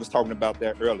 we was talking about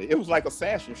that earlier. It was like a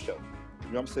fashion show.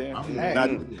 You know what I'm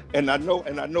saying? And I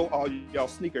know all y'all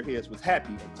sneakerheads was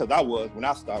happy because I was when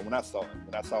I saw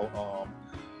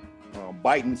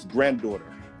Biden's granddaughter,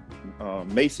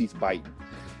 Macy's Biden.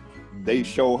 They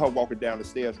showed her walking down the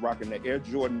stairs rocking the Air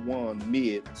Jordan 1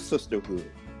 Mid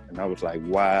Sisterhood, and I was like,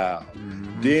 wow.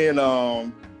 Then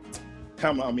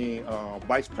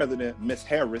Vice President Miss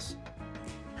Harris,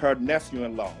 her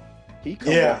nephew-in-law, he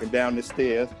come walking down the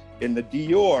stairs in the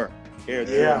Dior Air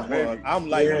Jordan 1. I'm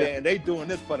like, man, they doing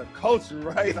this for the culture,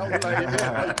 right? I'm like,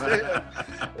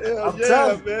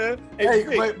 man. Hey,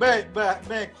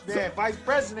 man, Vice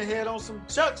President had on some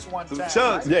Chucks one time.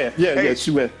 Chucks. Right? Yeah,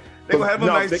 she went. They gonna have a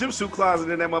nice jumpsuit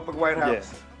closet in that motherfucking White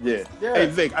House. Yeah. Hey,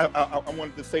 Vic, I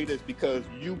wanted to say this because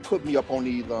you put me up on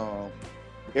these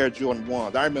Air Jordan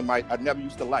 1s. I remember I never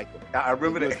used to like them. I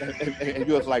remember that. And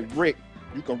you was like, Rick,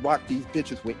 you can rock these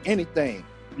bitches with anything.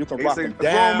 You can rock them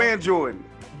down. Grown man Jordan.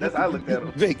 That's how I looked at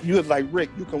him. Vic, you was like, Rick,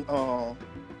 you can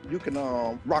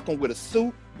rock them with a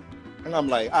suit. And I'm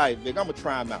like, all right, Vic, I'm gonna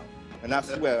try them out. And I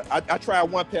swear, I tried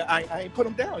one pair. I ain't put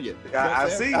them down yet. You know I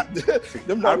see.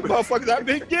 Them motherfuckers I've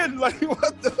been getting. Like,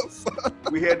 what the fuck?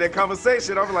 We had that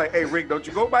conversation. I was like, hey, Rick, don't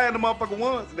you go buying the motherfucking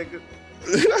ones, nigga.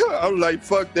 I'm like,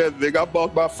 fuck that, Vic. I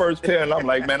bought my first pair, and I'm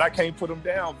like, man, I can't put them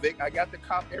down, Vic. I got to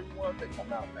cop everyone that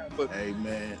come out now. But hey,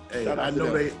 man,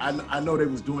 I know they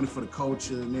was doing it for the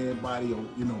culture and everybody. You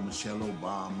know, Michelle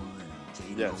Obama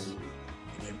and J-Lo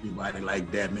and everybody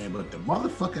like that, man. But the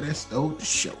motherfucker that stole the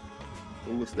show.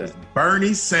 Who was that?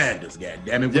 Bernie Sanders,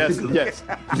 goddammit, with the glove. Yes,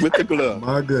 with the glove.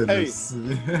 My goodness.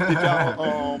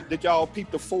 Hey, did y'all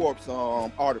peep the Forbes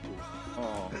article?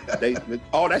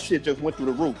 All that shit just went through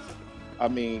the roof. I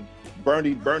mean,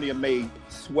 Bernie made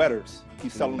sweaters.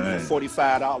 He's selling them for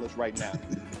 $45 right now.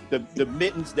 The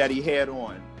mittens that he had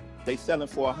on, they selling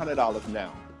for $100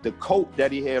 now. The coat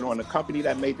that he had on, the company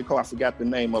that made the coat, I forgot the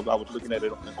name of. I was looking at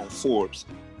it on Forbes.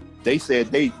 They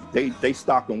said they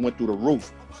stocked and went through the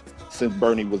roof since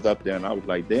Bernie was up there, and I was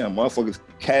like, damn, motherfuckers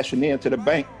cashing in to the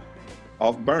bank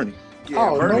off Bernie.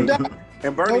 Yeah, no doubt.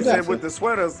 And Bernie said with the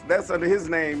sweaters, that's under his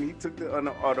name. He took the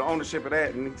ownership of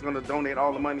that, and he's going to donate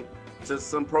all the money to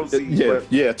some proceeds. To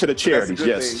the charities.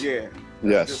 Yes.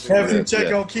 Yes. Heavy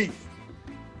check on Keith.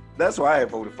 That's why I had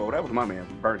voted for. That was my man,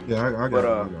 Bernie. Yeah, I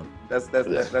got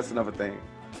it. That's another thing.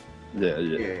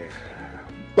 Yeah.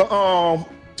 But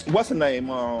what's the name?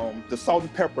 The Salt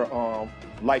and Pepper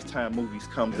Lifetime movies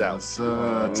comes out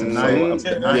tonight.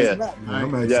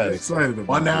 I'm actually excited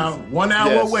about 1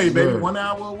 hour away, baby. 1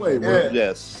 hour away, bro.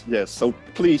 Yes. So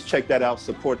please check that out.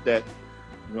 Support that.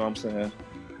 You know what I'm saying?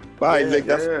 All right, Vic,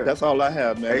 that's all I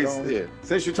have, man. Go ahead.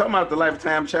 Since you're talking about the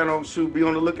Lifetime channel, should be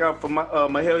on the lookout for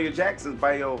Mahalia Jackson's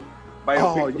biopic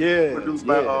produced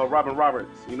by Robin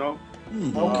Roberts, you know?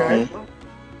 Okay.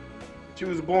 She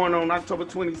was born on October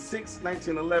 26,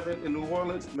 1911 in New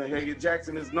Orleans. Mahalia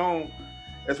Jackson is known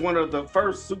as one of the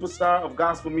first superstar of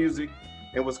gospel music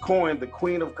and was coined the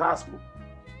Queen of Gospel.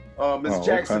 Ms.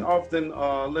 Jackson often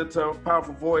lent her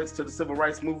powerful voice to the civil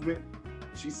rights movement.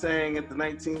 She sang at the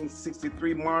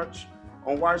 1963 March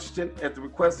on Washington at the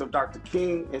request of Dr.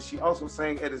 King, and she also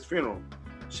sang at his funeral.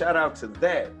 Shout out to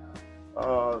that.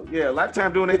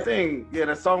 Lifetime doing their thing. Yeah,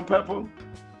 that's Salt and Pepper.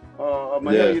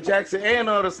 Mahalia Jackson, and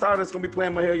the star that's gonna be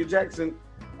playing Mahalia Jackson,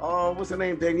 what's her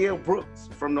name? Danielle Brooks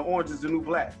from The Orange is the New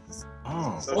Black.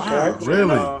 Really?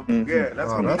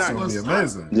 That's gonna be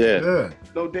amazing. Yeah.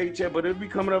 No date yet, but it'll be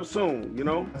coming up soon. You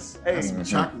know.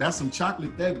 That's some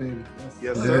chocolate, there, baby.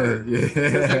 Yes, sir. Since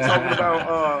we're talking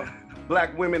about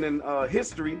Black women in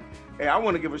history, hey, I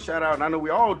want to give a shout out, and I know we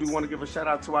all do want to give a shout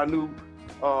out to our new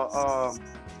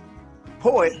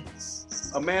poet.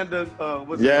 Amanda,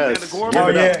 Amanda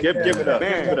Gorman? Give it up.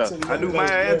 Man, give it up. I knew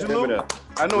Maya Angelou.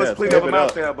 I know it's plenty of them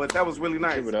out there, but that was really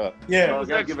nice. Give it up. Yeah,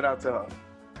 gotta give it out to her.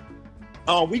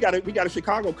 We got a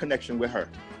Chicago connection with her.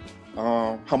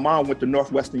 Her mom went to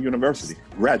Northwestern University,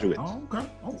 graduate. Okay.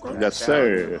 Yes,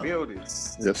 sir.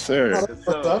 Yes, sir.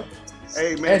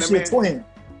 Hey, man. And she's a twin.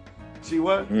 She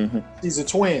what? Mm-hmm. She's a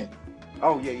twin.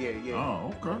 Oh, yeah.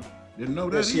 Oh, okay. Didn't know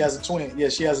that. Yeah, she has a twin. Yeah,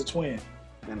 she has a twin.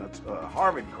 And a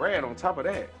Harvard grad on top of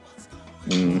that.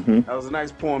 Mm-hmm. That was a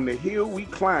nice poem. The Hill We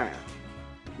Climb.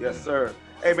 Yes, sir.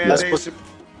 Hey, man.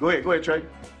 Go ahead, Trey.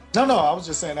 No, I was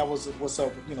just saying that was what's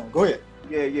up. Go ahead.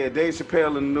 Yeah. Dave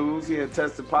Chappelle in the news. He had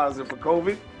tested positive for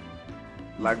COVID.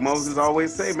 Like Moses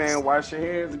always say, man, wash your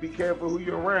hands and be careful who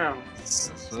you're around.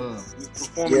 He's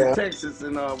performing in Texas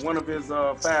in one of his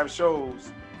 5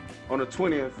 shows on the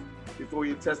 20th before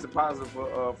he tested positive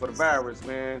for the virus,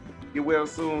 man. Get well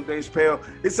soon, Dave Chappelle.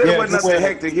 He said it wasn't nothing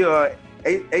hectic. He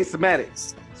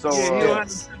asymptomatic. So,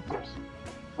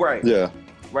 right. Yeah.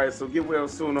 Right, so get well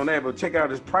soon on that. But check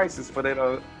out his prices for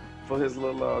that for his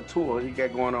little tour he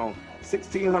got going on.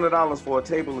 $1,600 for a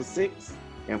table of 6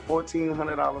 and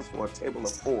 $1,400 for a table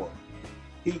of 4.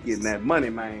 He getting that money,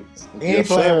 man. He ain't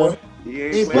playing with it. He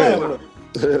ain't playing with it.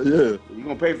 Yeah. You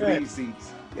gonna pay for these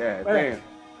seats. Yeah, damn.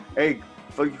 Hey,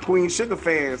 for Queen Sugar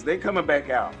fans, they coming back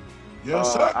out.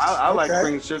 Yes, sir. I like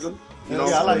Queen Sugar. You know,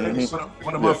 I like it.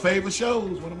 One of my favorite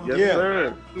shows. Yes,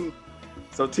 sir.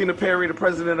 So Tina Perry, the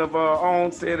president of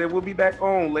OWN, said it will be back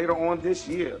on later on this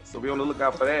year. So be on the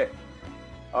lookout for that.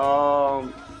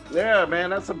 Yeah,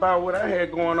 man, that's about what I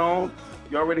had going on.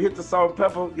 You already hit the salt and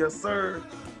pepper, yes, sir.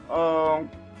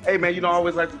 Hey, man, I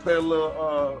always like to play a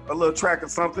little track or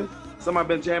something. Something I've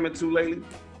been jamming to lately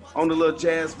on the little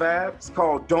jazz vibe. It's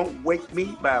called "Don't Wake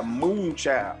Me" by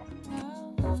Moonchild.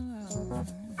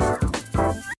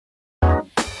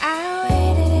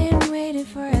 I waited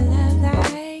for a love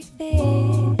like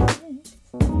this.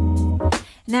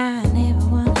 Now I never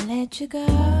wanna let you go,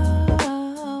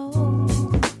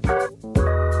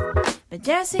 but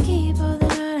just to keep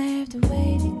holding on, I have to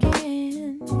wait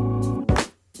again.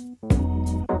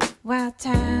 While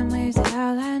time waits,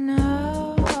 all I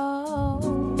know.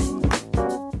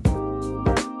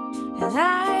 As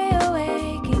I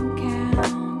awake and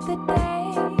count the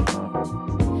days,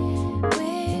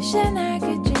 wishing I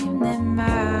could dream them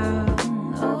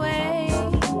all away.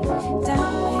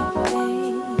 Don't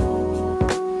wait,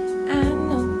 baby. I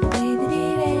know the way that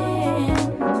it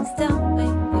ends. Don't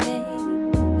wait,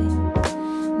 baby.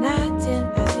 Not till I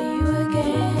see you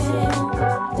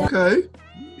again. Okay.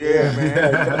 Yeah,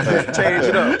 man. Change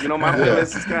it up. My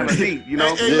playlist is kind of deep,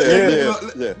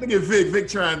 Look at Vic. Vic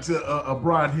trying to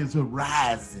broaden his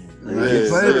horizon. He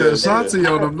played the Ashanti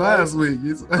on him last week.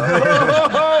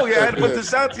 I had to put the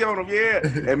Ashanti on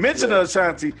him, And mention the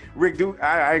Ashanti. Rick,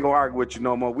 I ain't gonna argue with you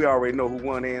no more. We already know who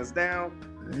won hands down.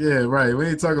 Yeah, right. We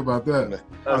ain't talking about that.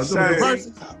 Versus, man.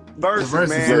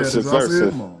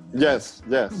 Versus. Yes.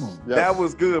 That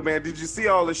was good, man. Did you see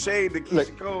all the shade that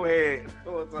Keisha Cole had?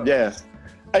 Yeah.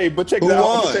 Hey, but check it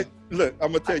out. Look,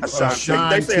 I'm gonna tell you.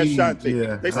 Ashanti. They say Ashanti.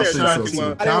 Yeah, they say Ashanti.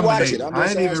 So I didn't watch it. I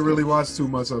ain't even really watched too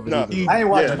much of it. No. Either. I ain't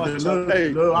watching much.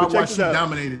 I watched you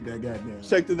dominated that goddamn.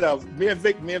 Check this out. Me and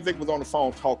Vic was on the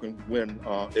phone talking when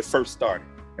it first started.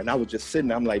 And I was just sitting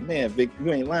there, I'm like, man, Vic,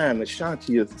 you ain't lying.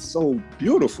 Ashanti is so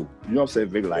beautiful. You know what I'm saying?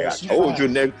 Vic, like, I told you,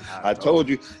 nigga. I told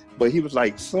you. But he was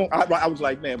like, soon. I was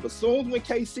like, man, but soon as when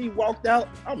KC walked out,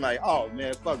 I'm like, oh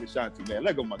man, fuck Ashanti, man.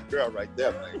 Let go my girl right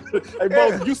there, man. Hey,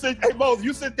 Moses,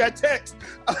 you sent that text.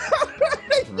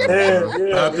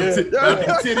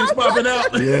 Titties popping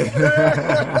out.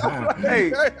 Yeah.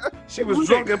 Hey, she was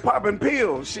drunk and popping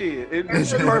pills. Shit. And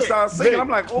she first started singing. I'm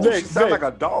like, oh, she sounds like a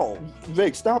dog.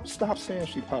 Vic, stop saying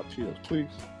she popped pills, please.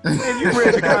 Man, you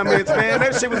read the comments, man.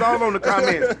 That shit was all on the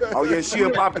comments. Oh yeah, she'll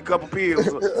pop a couple pills.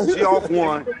 She off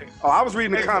one. Oh, I was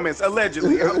reading the comments,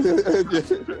 allegedly.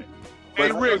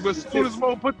 Hey Rick, but as soon as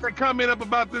Mo put that comment up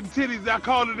about them titties, I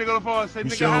called the nigga on the phone and said,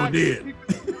 nigga, sure did.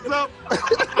 What's up?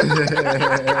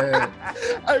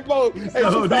 Hey Mo,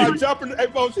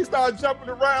 she started jumping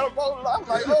around. I'm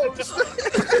like, oh shit.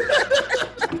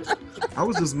 I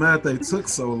was just mad they took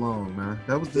so long, man.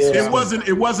 That was just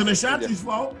It wasn't Ashanti's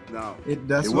fault. No.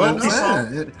 That's what I'm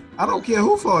saying. I don't care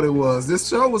who fault it was. This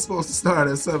show was supposed to start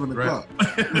at 7 o'clock.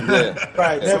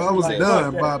 Right. So I was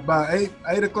done by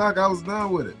 8 o'clock. I was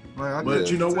done with it. But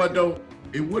you know what though?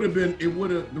 The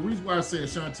reason why I say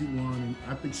Ashanti won, and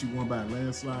I think she won by a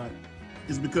landslide,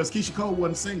 is because Keisha Cole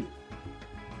wasn't singing.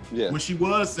 Yeah. When she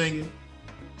was singing,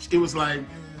 it was like,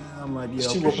 I'm like, yeah.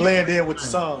 She would blend in with the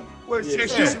song. Well, she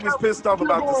was pissed off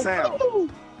about the sound.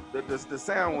 The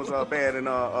sound was bad, and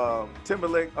Swizz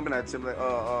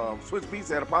Beatz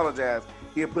had apologized.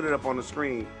 He had put it up on the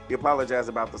screen. He apologized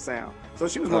about the sound. So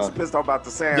she was mostly pissed off about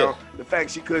the sound. Yeah. The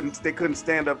fact they couldn't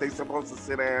stand up. They supposed to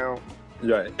sit down.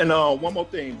 Right. And one more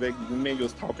thing, Vic, when you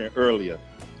was talking earlier,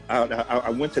 I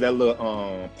went to that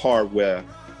little part where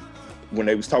when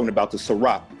they was talking about the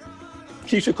Ciroc,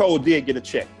 Keisha Cole did get a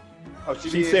check. Oh,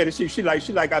 she said she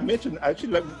like I mentioned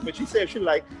when she said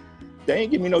they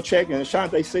ain't give me no check, and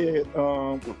Ashanti said,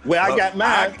 well, I got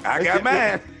mine. I got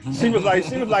mine. She was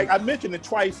like, I mentioned it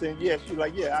twice, and she was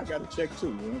like, yeah, I got a check too.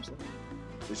 You know what I'm saying?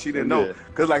 And she didn't know.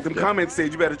 Because like them comments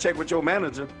said, you better check with your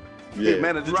manager. Your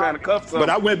manager trying to cuff something. But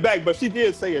I went back, but she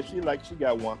did say it. She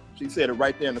got one. She said it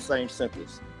right there in the same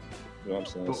sentence. You know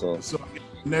what I'm saying? So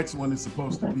the next one is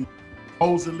supposedly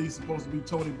supposed to be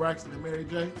Tony Braxton and Mary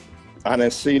J. I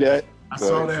didn't see that. I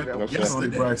saw that yesterday. Tony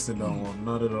Braxton don't want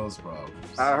none of those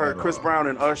problems. I heard Chris Brown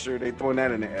and Usher, they throwing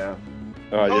that in the air.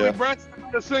 Tony Braxton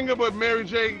the singer, but Mary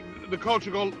J, the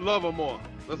culture gonna love her more.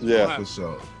 That's for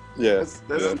sure. Yeah,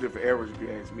 that's some different errors if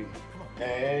you ask me.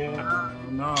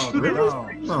 No. They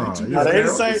the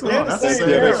same era.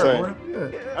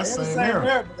 That's the same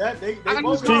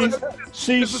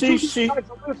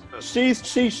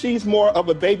era. She's more of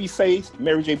a baby face.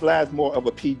 Mary J. Blige more of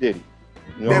a P. Diddy.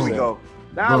 You know there we go.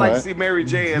 Now I like to see Mary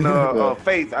J. and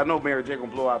Faith. I know Mary J. gonna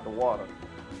blow out the water.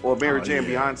 Or Mary J. and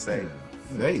Beyonce.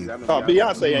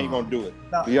 Beyonce ain't gonna do it.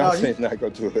 Beyonce's not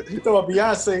gonna do it. You throw a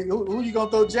Beyonce, who you gonna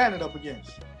throw Janet up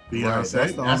against?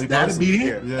 Beyonce. That'll be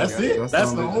it. That's it.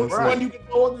 That's the only one you can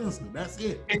go against her. That's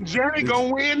it. And Janet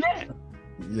gonna win that.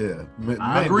 Yeah.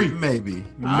 I agree. Maybe.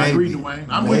 I agree, Dwayne.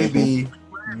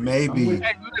 Maybe.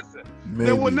 Hey, listen.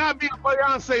 There would not be a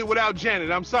Beyonce without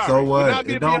Janet. I'm sorry. So what?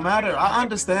 It don't matter. I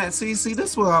understand. See,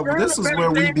 this is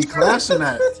where we be clashing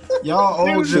at. Y'all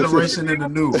old generation and the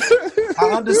new.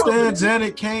 I understand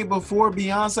Janet came before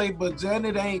Beyonce, but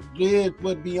Janet ain't did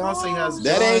what Beyonce has done.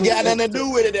 That ain't got nothing to do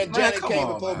with it. That Janet came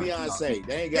before Beyonce.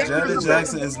 They ain't got Janet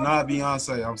Jackson is not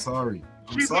Beyonce. I'm sorry.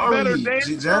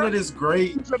 Janet is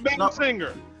great. She's a better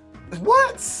singer.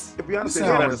 What? Beyonce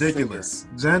sounds ridiculous.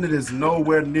 Janet is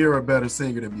nowhere near a better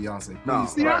singer than Beyonce.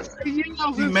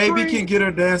 She maybe can get her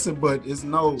dancing, but it's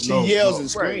She yells and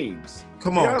screams.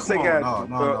 Come on.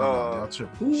 No.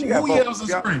 Who yells and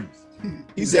screams?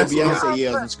 He said Beyonce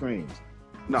yells and screams.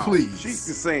 No, please. She can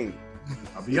sing.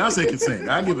 Beyonce can sing.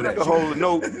 I give it that. The whole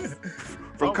note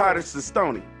from Cottage to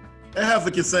Stony. That heifer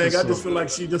can sing. I just feel like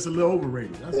she just a little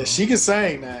overrated. She can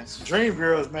sing, man.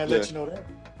 Dreamgirls, man, let you know that.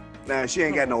 Now she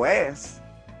ain't got no ass.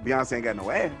 Beyonce ain't got no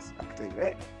ass. I can tell you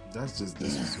that. That's just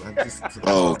disrespect.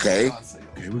 Okay,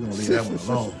 we're gonna leave that one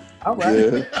alone. All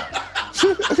right.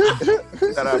 Shout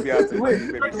out Beyonce.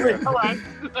 Rick. All right.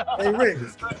 Hey Rick.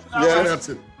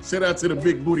 Shout out to the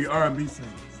big booty R&B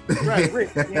singers. Right,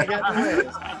 Rick. She ain't got no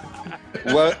ass.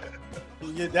 What?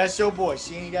 Yeah, that's your boy.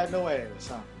 She ain't got no ass,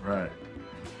 huh? Right.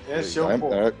 That's your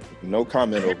boy. No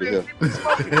comment over here.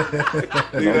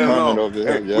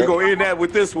 We're going to end that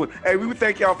with this one. Hey, we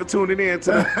thank y'all for tuning in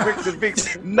to Rick the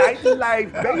Vic's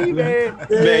Nightlife, baby.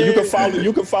 Man,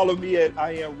 you can follow me at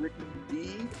I am Ricky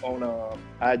D on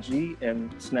IG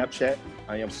and Snapchat.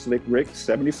 I am Slick Rick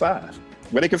 75.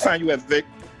 Where they can find you at, Vic?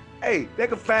 Hey, they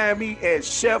can find me at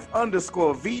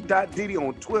chef_V.Diddy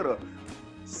on Twitter,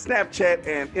 Snapchat,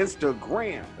 and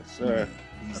Instagram. Yes, sir.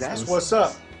 That's what's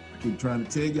up. Keep trying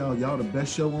to tell y'all the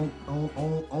best show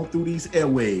on through these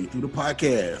airways, through the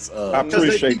podcast. I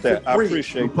appreciate that. I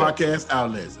appreciate that. Podcast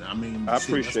outlets. I mean, I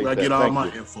appreciate that's where that. I get all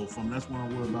my info from. That's why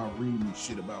I'm worried about reading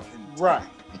shit about anything. Right.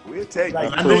 We'll take it.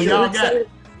 I know y'all got it.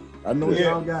 I know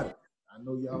y'all got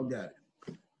it.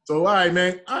 So all right,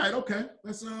 man. All right, okay.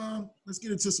 Let's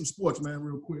get into some sports, man,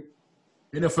 real quick.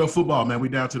 NFL football, man. We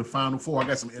down to the Final Four. I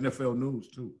got some NFL news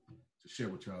too to share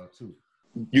with y'all too.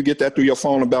 You get that through your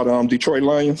phone about Detroit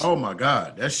Lions? Oh my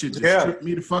God, that shit just tripped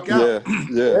me the fuck out.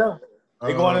 Yeah.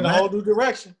 They're going in a whole new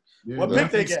direction. Yeah, what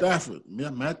pick they get?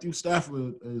 Matthew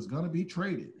Stafford is gonna be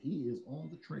traded. He is on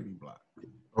the trading block.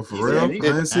 Oh, for real? I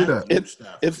didn't see that.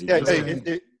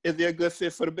 Is there a good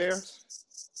fit for the Bears?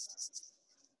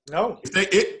 No.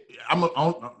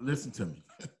 Listen to me.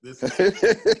 Listen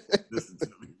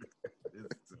to me.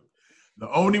 The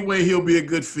only way he'll be a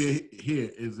good fit here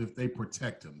is if they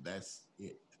protect him. That's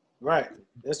it. Right.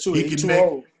 That's true. He's too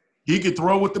old. He can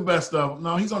throw with the best of them.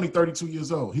 No, he's only 32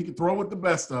 years old. He can throw with the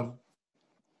best of them.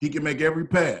 He can make every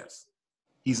pass.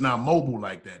 He's not mobile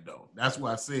like that, though. That's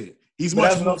why I said that's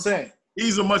what I'm saying.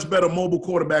 He's a much better mobile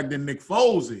quarterback than Nick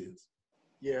Foles is.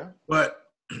 Yeah. But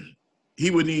we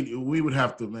would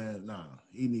have to, man. Nah,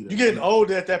 he need. You're getting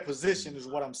older at that position, is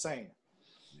what I'm saying.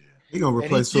 Yeah. He gonna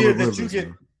replace Phillip Rivers.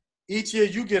 Each year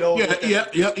you get older. Yeah.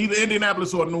 Either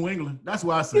Indianapolis or New England. That's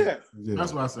what I say. Yeah.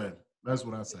 That's what I say. That's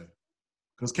what I say.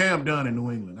 Because Cam done in New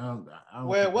England. I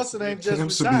don't what's the name?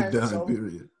 Just should be done.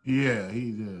 Period. Yeah,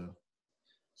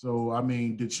 So I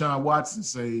mean, did Sean Watson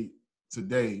say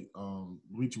today?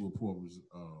 Bleacher Report was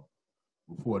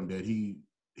reporting that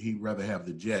he'd rather have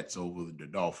the Jets over the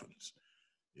Dolphins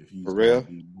if he's for real.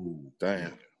 Moved.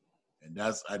 Damn. And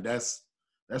that's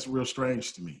real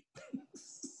strange to me.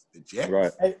 The Jets.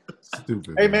 Right.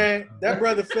 Stupid. Hey man, that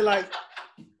brother feel like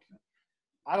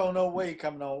I don't know where he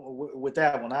coming on with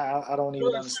that one. I don't even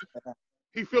understand.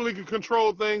 he feel he can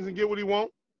control things and get what he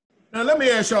want. Now let me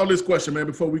ask y'all this question, man,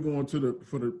 before we go on to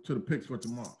the picks for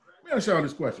tomorrow. Let me ask y'all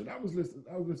this question. I was listening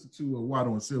to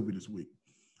Watto and Sylvie this week,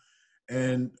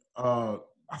 and I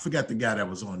forgot the guy that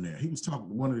was on there. He was talking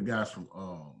to one of the guys from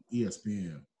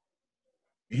ESPN,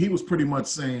 and he was pretty much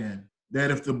saying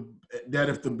that if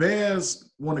the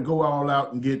Bears want to go all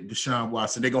out and get Deshaun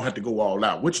Watson, they're gonna have to go all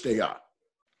out, which they are.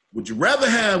 Would you rather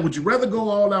go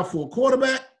all out for a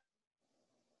quarterback,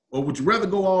 or would you rather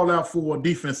go all out for a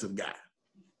defensive guy?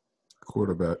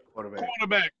 Quarterback.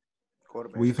 Quarterback.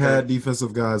 We've had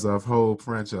defensive guys our whole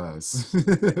franchise.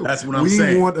 That's what I'm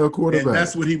saying. We want a quarterback. And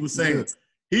that's what he was saying. Yeah.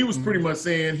 He was pretty much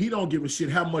saying he don't give a shit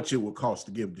how much it would cost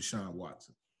to give Deshaun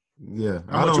Watson. Yeah,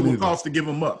 How much it would cost to give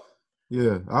him up.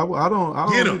 Yeah, I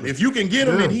don't get him. If you can get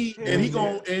him, Yeah. and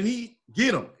he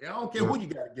get him. I don't care who you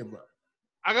got to give up.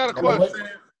 I got a You know what I'm question.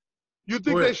 saying? You think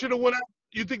Go they ahead. should have went out?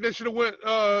 You think they should have went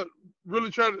really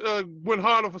tried to went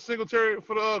harder for Singletary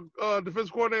for the defense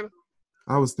coordinator?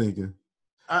 I was thinking.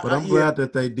 But I'm yeah. glad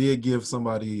that they did give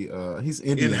somebody he's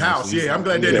Indian. In-house, actually. yeah. I'm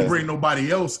glad they didn't bring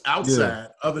nobody else outside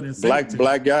other than Singletary.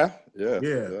 Black guy. Yeah.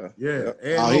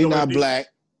 And Oh, he's not black.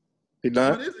 He What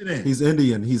done. is it then? He's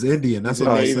Indian. That's He's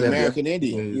what I Native said. American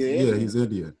Indian. Yeah, he's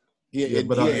Indian. Yeah,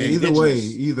 But yeah,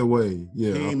 either way,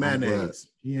 yeah. He ain't I'm glad. mayonnaise.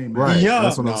 He ain't Right, mayonnaise.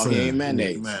 that's what I'm No, saying. he ain't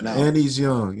mayonnaise. Yeah. No. And he's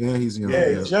young. Yeah, he's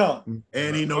young.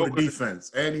 And he know the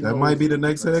defense. And he That knows might be the the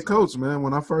next defense. head coach, man.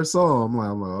 When I first saw him,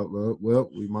 I'm like, well,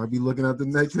 we might be looking at the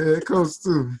next head coach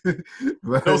too.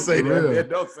 Like, Don't say for that, real. man.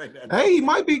 Don't say that. Hey, he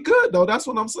might be good though. That's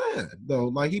what I'm saying, though.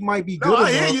 Like he might be good No,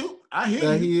 I enough hear you. I hear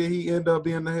that you. he end up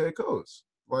being the head coach.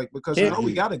 Like because Yeah.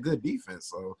 we got a good defense,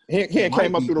 so He might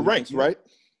came up be through the good. ranks, right?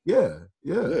 yeah.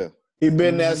 Yeah. He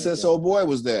been there since old boy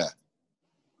was there.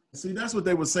 See, that's what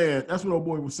they were saying. That's what old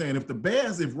boy was saying. If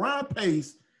Ryan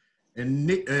Pace and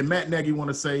Matt Nagy want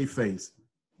to save face,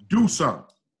 do something.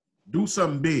 Do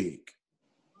something big.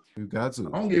 You got to.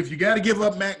 I don't, if you got to give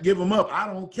up, Matt, give him up. I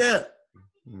don't care.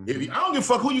 Mhm. I don't give a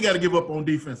fuck who you got to give up on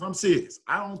defense. I'm serious.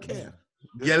 I don't care.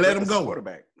 Yeah, let him go.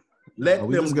 Quarterback. Let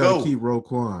We them just got go. to keep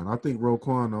Roquan. I think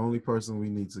Roquan the only person we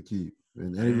need to keep,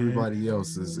 and everybody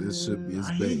else is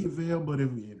I hear you, big. Phil, but if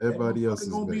Everybody else is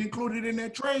going to be big. included in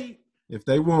that trade, If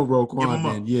they want Give 'em Roquan,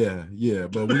 up. then yeah,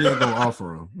 but we ain't gonna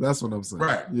offer him. That's what I'm saying.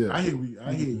 right? Yeah. I hear you.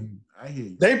 I hear you. I hear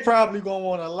you. They probably gonna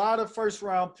want a lot of first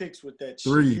round picks with that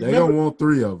shit. Three. You They remember- don't want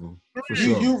three of them for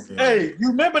sure. Hey, you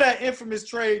remember that infamous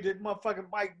trade that motherfucking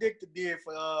Mike Dichter did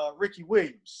for Ricky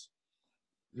Williams?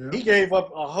 Yeah. He gave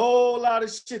up a whole lot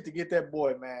of shit to get that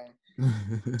boy, man.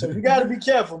 So you got to be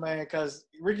careful, man, because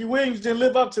Ricky Williams didn't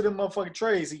live up to the motherfucking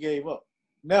trades he gave up.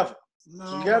 Never. No,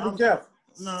 So you got to be careful.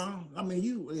 No, I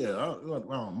mean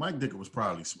Mike Dicker was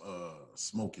probably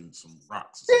smoking some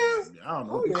rocks. Or something. I don't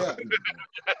know. Oh, yeah.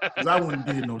 Because I wouldn't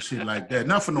do no shit like that.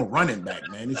 Not for no running back,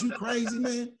 man. Is you crazy,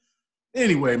 man?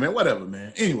 Anyway, man, whatever,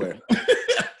 man. Anyway.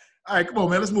 All right, come on,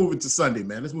 man. Let's move into Sunday,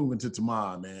 man. Let's move into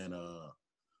tomorrow, man.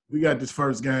 We got this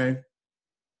first game.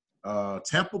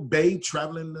 Tampa Bay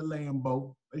traveling to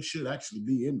Lambeau. They should actually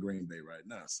be in Green Bay right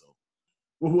now. So,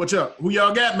 well, what's up? Who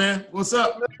y'all got, man? What's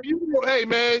up? Hey,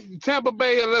 man, Tampa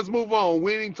Bay, and let's move on.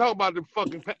 We ain't talk about the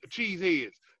fucking cheese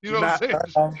heads. You know what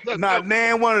I'm saying? Not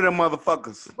name one of them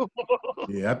motherfuckers.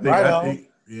 Yeah,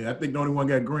 I think the only one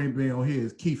got Green Bay on here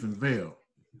is Keith and Vale.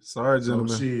 Sorry, So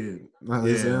gentlemen. shit. Nah,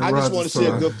 it's Aaron I just Rodgers want to see a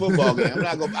time. good football game. I'm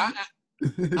not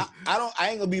gonna. I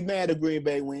ain't gonna be mad if Green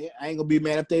Bay win. I ain't gonna be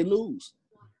mad if they lose.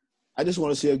 I just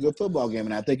want to see a good football game,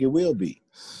 and I think it will be.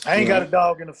 I ain't got a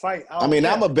dog in the fight. I mean,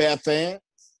 I'm a bad fan.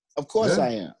 Of course Yeah. I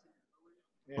am.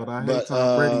 But I hate But,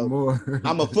 Tom Brady more.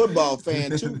 I'm a football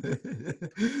fan, too.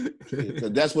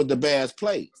 'Cause that's what the Bears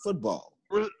play, football.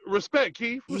 Respect,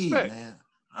 Keith. Respect. Man.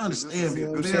 I understand, You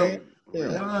know what I'm Bill. saying? I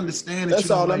Yeah. understand that That's you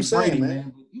don't all I'm like saying, Brady,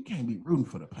 man. but you can't be rooting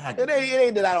for the Packers. It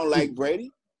ain't that I don't like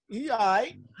Brady. He all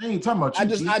right. I ain't talking about you. I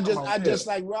just Keith. I'm talking about just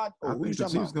Bill. like Rod. I Who you think the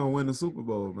talking Chiefs about? gonna win the Super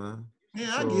Bowl, man.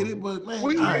 Yeah, I So- get it, but man,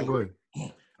 We- all right. Boy.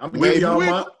 I'm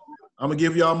gonna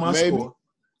give y'all my Maybe. score.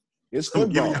 It's I'm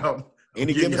gonna give football. y'all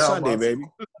Any give given y'all Sunday, my baby.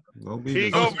 Don't be Here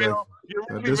you go, disrespectful. Bill.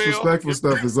 The disrespectful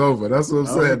stuff is over. That's what I'm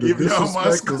I'm gonna saying. The give y'all my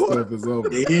disrespectful score. stuff is over.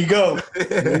 There you go.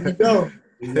 There you go.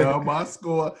 Give y'all my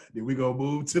score. Then we gonna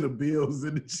move to the Bills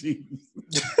and the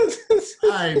Chiefs. All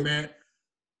right, man.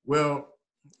 Well,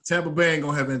 Tampa Bay ain't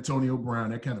gonna have Antonio Brown.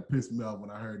 That kind of pissed me off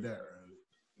when I heard that.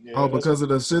 Yeah, Oh, that's- because of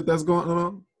the shit that's going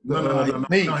on? No,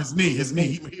 his knee.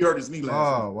 He hurt his knee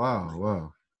last Oh,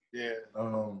 wow. yeah.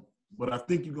 week. But I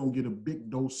think you're gonna get a big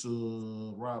dose of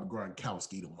Rob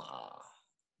Gronkowski tomorrow.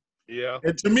 Yeah.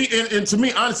 And to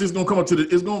me, honestly, it's gonna come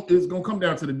come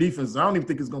down to the defense. I don't even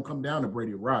think it's gonna come down to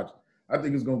Brady or Rodgers. I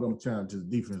think it's gonna come down to the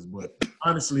defense. But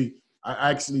honestly,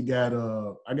 I actually got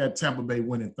I got Tampa Bay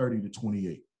winning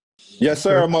 30-28 Yes,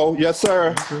 sir, Mo. Yes,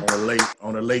 sir.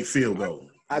 on a late field goal.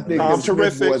 I think them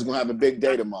Smith boys gonna have a big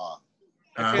day tomorrow.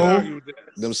 I can't argue with that.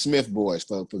 Them Smith boys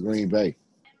for Green Bay.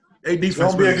 They defense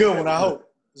It's gonna be a good one, I hope.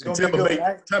 It's gonna be a good one.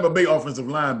 Right? Tampa Bay offensive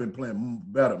line been playing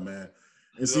better, man.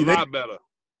 And see, a lot better.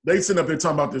 They sitting up there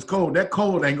talking about this cold. That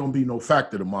cold ain't gonna be no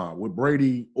factor tomorrow with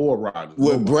Brady or Rodgers.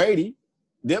 With Brady,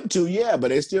 them two, yeah, but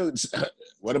they still.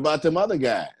 What about them other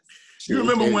guys? You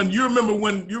remember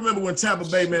when Tampa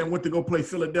Bay, man, went to go play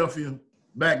Philadelphia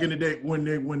back in the day when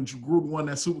Gruden won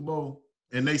that Super Bowl,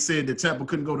 and they said that Tampa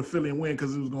couldn't go to Philly and win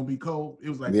because it was gonna be cold. It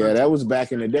was like, yeah, that was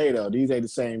back in the day though. These ain't the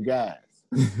same guys.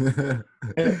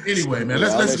 Anyway, man,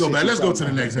 let's go back. Let's go to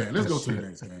the next game. Let's go to the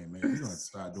next game, man. We're gonna have to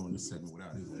start doing this segment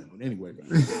without his hand. But anyway,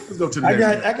 let's go to the next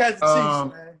game. I got the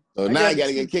Chiefs, man. So now I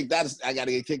gotta get kicked out. I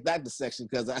gotta get kicked out the section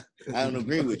because I don't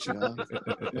agree with you, huh?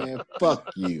 Man,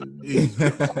 fuck you.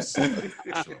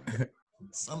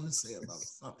 Something to say about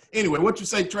something. Anyway, what you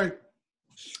say, Trey?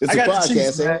 It's a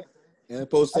podcast, man. You're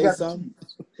supposed to say something.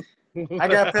 I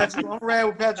got Patrick. I'm riding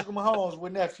with Patrick Mahomes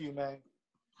with nephew, man.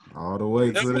 All the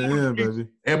way to the end, baby.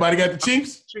 Everybody got the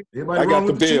Chiefs? I got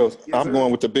the Bills. I'm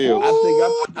going with the Bills.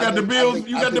 You got the Bills.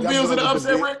 You got the Bills in the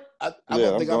upset, Rick? I think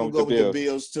I'm gonna go with the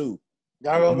Bills too.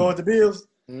 Y'all gonna go with the Bills?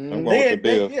 I'm going with the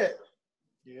Bills.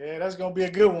 Yeah, that's gonna be a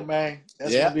good one, man.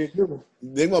 That's gonna be a good one.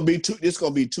 They're gonna be two. It's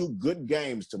gonna be two good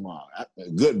games tomorrow.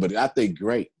 Good, but I think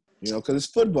great. You know, because it's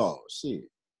football. Shit.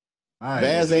 All right.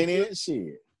 Bears ain't in it.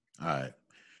 Shit. All right.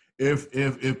 If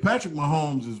Patrick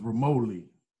Mahomes is remotely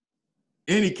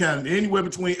anywhere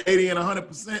between 80 and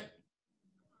 100%,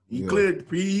 he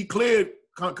cleared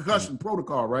concussion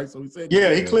protocol, right? So he said,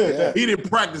 he cleared that. He didn't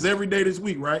practice every day this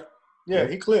week, right? Yeah,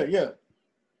 he cleared. Yeah.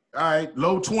 All right,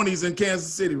 low 20s in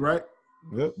Kansas City, right?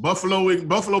 Yep. Buffalo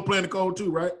playing the cold too,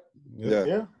 right?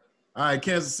 Yeah. All right,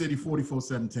 Kansas City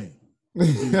 44-17.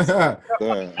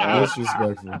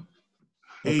 Disrespectful.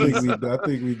 I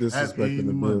think we disrespecting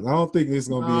the Bills. I don't think it's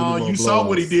gonna be any more you saw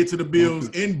what he did to the Bills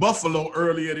in Buffalo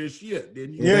earlier this year,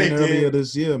 didn't you? Yeah, earlier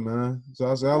this year, man.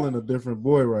 Josh Allen a different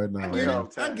boy right now.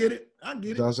 I get it.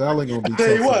 Josh Allen gonna be tough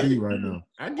to beat right now.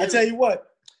 I tell you what.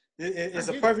 It's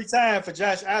a perfect time for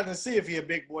Josh Allen to see if he's a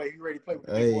big boy. He ready to play with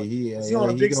the big boy. He's on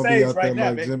a big stage right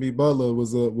now, man. Jimmy Butler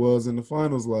was in the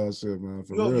finals last year, man.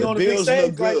 For real. He's on a big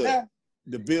stage right now.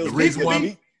 The Bills. The reason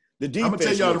why the defense. I'm gonna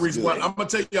tell y'all the reason why. I'm gonna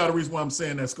tell y'all the reason why I'm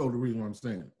saying that. Sco, the reason why I'm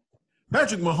saying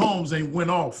Patrick Mahomes ain't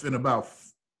went off in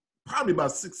probably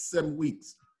about 6-7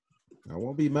 weeks. I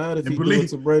won't be mad if he do it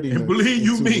to Brady. And believe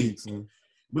you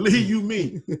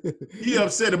me, he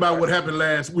upset about what happened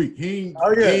last week. He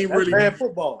ain't really bad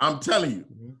football. I'm telling you.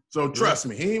 So trust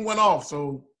me, he ain't went off.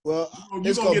 So you're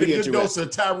gonna get a good dose of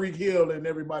Tyreek Hill and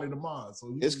everybody tomorrow.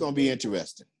 So it's gonna be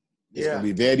interesting. It's gonna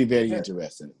be very, very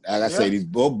interesting. Like I say, these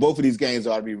both of these games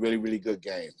ought to be really, really good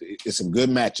games. It's some good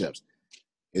matchups.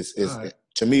 It's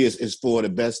to me, it's for the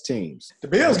best teams. The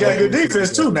Bills got good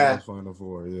defense too, man. Final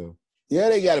Four, yeah,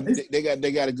 they got a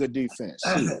good defense.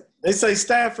 They say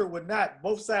Stafford would not.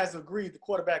 Both sides agree the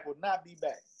quarterback would not be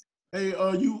back. Hey,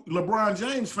 you LeBron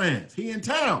James fans, he in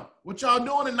town. What y'all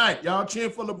doing tonight? Y'all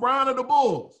cheering for LeBron or the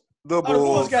Bulls? The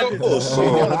Bulls. Got this.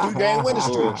 On a 3-game winning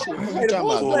streak. Hey, the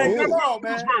Bulls playing good ball,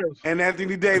 man. And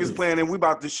Anthony Davis playing, and we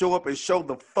about to show up and show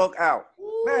the fuck out.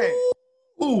 Man.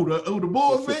 The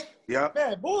Bulls, Vic? Yeah.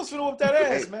 Man, Bulls finna whoop that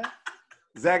ass, man.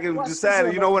 Zach has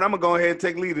decided, you know what, I'm going to go ahead and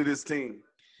take lead of this team.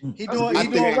 He doing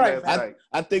right, man.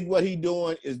 I think what he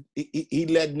doing is he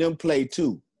letting them play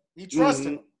too. He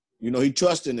trusting them. You know, he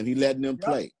trusting them. He letting them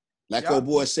play. Like old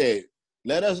boy said,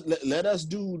 let us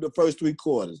do the first 3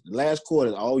 quarters. The last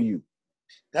quarter, all you.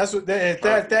 That's what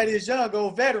that is young,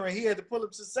 old veteran. He had to pull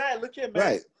him to the side. Look here, man.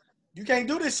 Right. You can't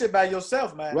do this shit by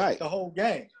yourself, man. Right. The whole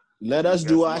game. Let us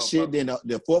do our shit. Then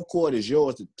the 4th quarter is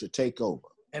yours to take over.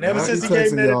 And ever since he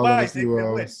gave me that advice, they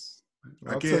went.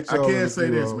 I can't say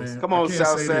this, man. Come on,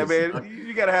 Southside, man.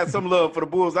 You got to have some love for the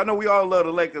Bulls. I know we all love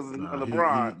the Lakers and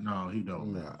LeBron. He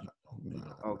don't.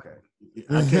 Okay.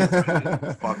 I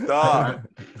can't. Fucked up.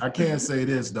 I can't say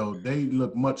this, though. They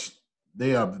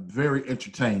are a very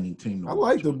entertaining team. I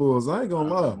like the Bulls. I ain't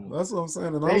gonna lie. That's what I'm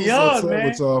saying. And I was young, upset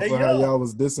with y'all for how y'all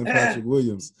was dissing Patrick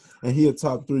Williams, and he a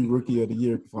top 3 rookie of the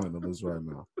year finalist right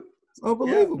now. It's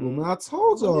unbelievable, man. I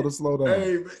told y'all to slow down.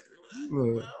 Hey,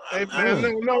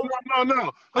 man, no.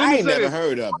 I ain't never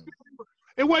heard of him.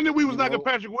 It wasn't that we was knocking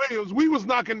Patrick Williams. We was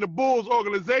knocking the Bulls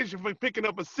organization for picking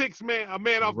up a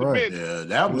man off the bench. Yeah,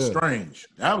 that was strange.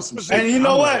 That was some shit. And you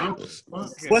know what?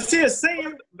 Was he a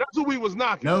senior? That's who we was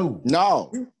knocking.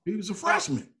 No. He was a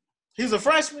freshman. He was a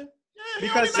freshman? Yeah,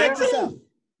 because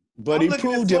But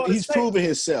he's proven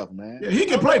himself, man. Yeah, he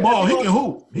can play ball. He can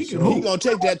hoop. He can hoop. He's going to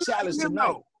take that challenge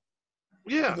tonight.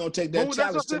 Yeah. He's going to take that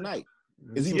challenge tonight.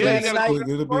 Is he Yeah, playing tonight?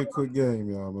 It'll be a quick game,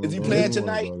 y'all. Man. Is he playing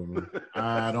tonight?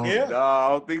 I don't. No, I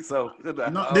don't think so.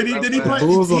 No, did he play? The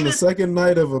Bulls on the second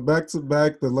night of a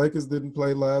back-to-back. The Lakers didn't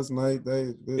play last night.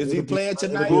 Is he playing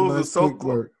tonight? The Bulls are so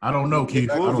close. I don't know, Keith.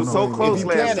 The Bulls are so close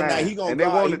last night, and they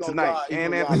won it tonight.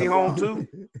 And Anthony home too.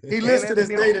 He listed his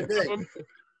day to day.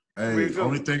 Hey,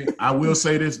 only thing I will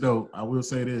say this though.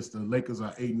 The Lakers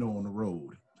are 8-0 on the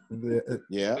road.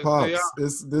 Yeah, Pops.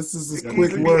 This is a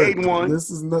quick word. This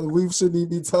is not. We shouldn't even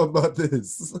be talking about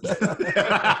this.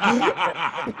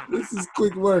 This is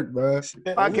quick work, man.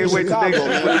 I can't wait to talk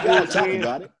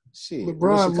about it. Shit,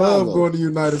 LeBron love going to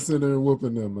United Center and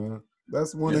whooping them, man.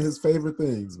 That's one of his favorite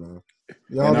things, man.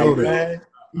 Y'all know that.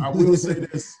 I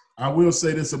will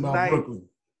say this about Brooklyn.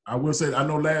 I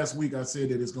know last week I said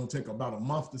that it's going to take about a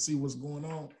month to see what's going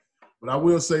on, but I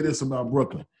will say this about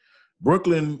Brooklyn.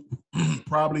 Brooklyn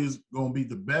probably is going to be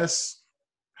the best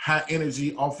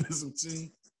high-energy offensive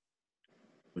team,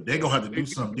 but they're going to have to do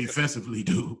something defensively,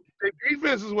 dude. Their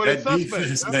defense is what it's suspect.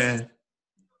 Defense, man.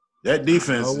 That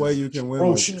defense no way you can win.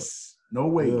 Atrocious. No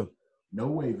way. Yeah. No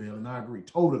way, Bill, and I agree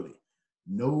totally.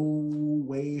 No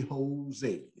way,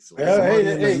 Jose. So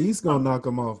he's gonna knock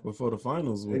them off before the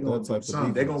finals with that type of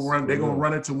defense. They're gonna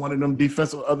run into one of them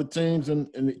defensive other teams in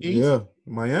the East. Yeah,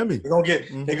 Miami. They're gonna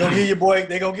get your boy.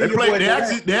 They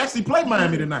actually play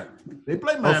Miami tonight. They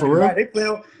play Miami. Oh, for real? Right, they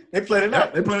play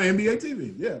tonight. They play on NBA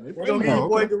TV. Yeah, they're gonna get your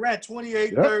boy Durant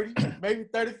 28, 30, maybe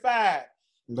 35.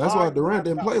 That's why Durant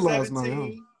didn't play last night, huh?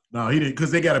 No, he didn't,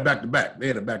 because they got a back-to-back. They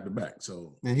had a back-to-back,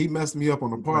 so. And he messed me up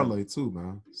on the parlay, too,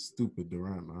 man. Stupid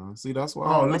Durant, man. See, that's why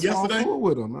I'm yesterday? full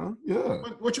with him, man. Yeah.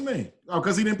 What you mean? Oh,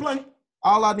 because he didn't play?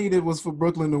 All I needed was for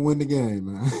Brooklyn to win the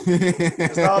game, man.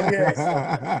 That's all he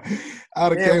had.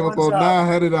 I'd have came up on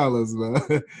 $900,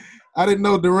 man. I didn't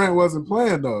know Durant wasn't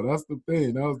playing, though. That's the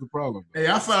thing. That was the problem. Hey,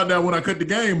 I found out when I cut the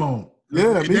game on.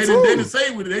 Yeah, me too. They didn't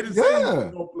say with it. They didn't say he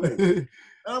was going to play.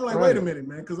 I'm like, wait a minute,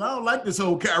 man, because I don't like this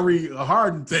whole Kyrie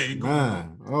Harden thing.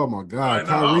 Man, oh my God,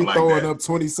 Kyrie throwing up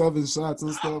 27 shots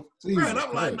and stuff. Man,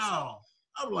 I'm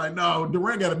like, no,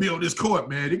 Durant got to be on this court,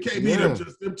 man. It can't be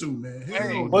just them two,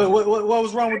 man. What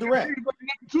was wrong with Durant?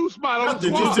 Two spot.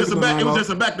 It was just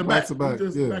a back-to-back.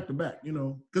 Back-to-back, you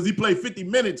know, because he played 50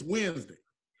 minutes Wednesday.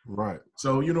 Right.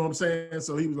 So, you know what I'm saying?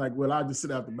 So he was like, well, I'll just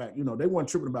sit out the back. You know, they weren't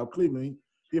tripping about Cleveland.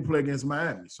 He'll play against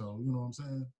Miami. So, you know what I'm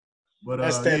saying? But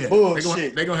that's that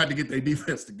bullshit. They're going to have to get their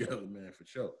defense together, man, for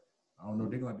sure. I don't know.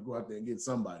 They're going to have to go out there and get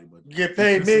somebody. But you get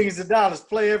paid millions of dollars.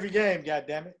 Play every game,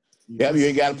 goddammit. Yeah, you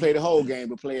ain't got to play the whole game,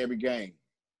 but play every game.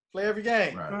 Play every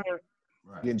game. Right.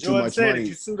 Getting too much money.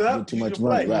 You suit up, too much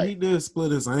money. Right. He did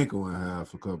split his ankle in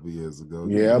half a couple of years ago.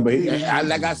 Yeah, but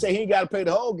like I said, he ain't got to play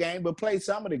the whole game, but play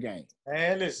some of the game.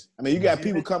 Man, listen. I mean, you got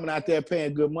people coming out there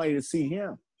paying good money to see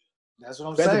him. That's what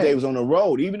I'm saying. If they was on the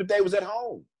road, even if they was at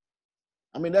home.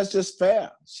 I mean, that's just fair.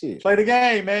 Shit. Play the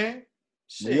game, man.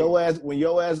 Shit. When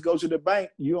your ass go to the bank,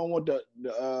 you don't want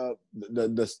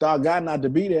the star guy not to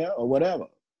be there or whatever.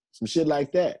 Some shit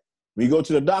like that. When you go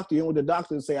to the doctor, you don't want the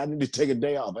doctor to say, I need to take a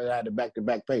day off. I had a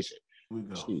back-to-back patient. Here we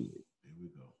go. Shit. Here we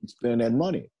go. You spend that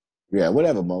money. Yeah,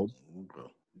 whatever, Mo. I'm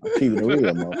keeping it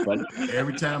real, motherfucker.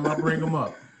 Every time I bring them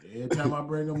up,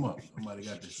 somebody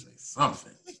got to say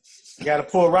something. You got to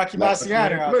pull Rocky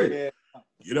Marciano out there.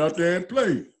 Get out there and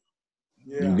play.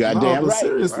 Yeah. You goddamn right.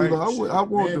 Seriously, though, I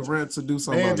want Durant to do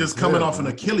something. Man, just coming off an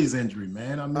Achilles injury,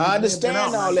 man. I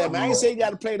understand all that, man. I ain't say you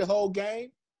got to play the whole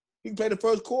game. He can play the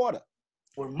first quarter.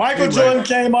 When Michael Jordan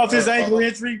came off his ankle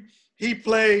injury, he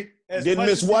played didn't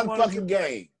miss one fucking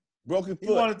game. Broken foot.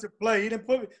 He wanted to play. He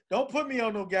didn't don't put me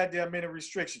on no goddamn minute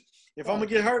restriction. If I'm gonna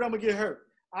get hurt, I'm gonna get hurt.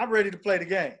 I'm ready to play the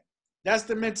game. That's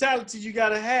the mentality you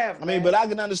gotta have. Man. I mean, but I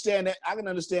can understand that. I can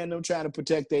understand them trying to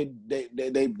protect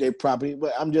their property.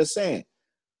 But I'm just saying,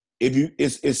 if you,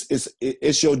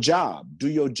 it's your job. Do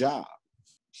your job.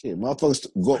 Shit, motherfuckers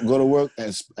go to work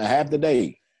and half the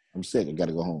day. I'm sick. I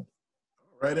gotta go home.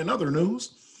 All right. In other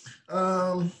news,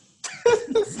 I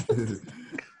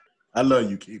love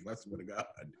you, Keith. I swear to God,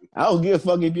 I do. I don't give a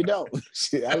fuck if you don't.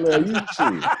 Shit, I love you.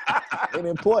 Shit. Ain't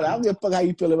important. I don't give a fuck how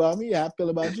you feel about me. How I feel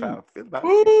about you.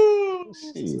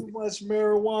 Too much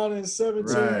marijuana in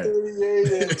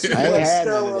 1738.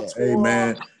 Right. Hey,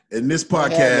 man. And this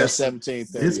podcast,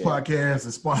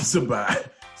 is sponsored by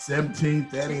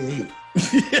 1738.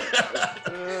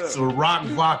 So rock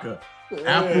vodka,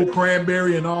 apple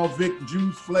cranberry, and all Vic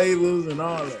juice flavors and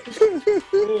all that.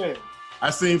 Yeah. I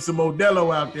seen some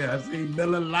Modelo out there. I seen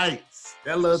Miller Lite,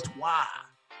 Stella Artois,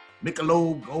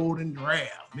 Michelob Golden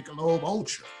Draft, Michelob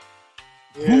Ultra.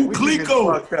 Fu we be getting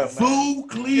Clico. fucked up, man. Fu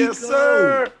Clico. Yes,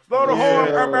 sir. Blow the horn.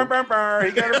 Yeah. Burr, burr, burr, burr.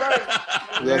 He got it right.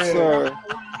 Yes, sir.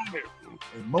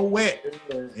 And Moet.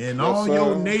 And all sir.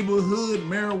 your neighborhood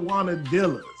marijuana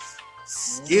dealers.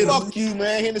 Skittles. Fuck you,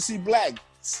 man. Hennessy Black.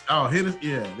 Oh, Hennessy,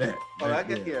 yeah, that. Oh, that, I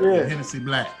get- yeah. yeah. Hennessy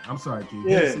Black. I'm sorry, kid.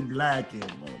 Yeah. Hennessy Black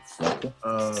and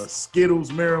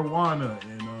Skittles marijuana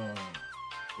and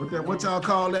what y'all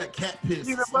call that? Cat piss.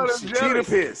 Peanut Some butter shit. and jelly. Cheetah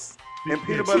piss and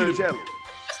peanut butter and jelly.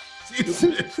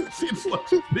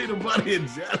 Peanut butter and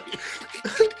jelly.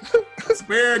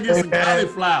 Asparagus and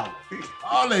cauliflower.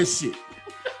 All that shit.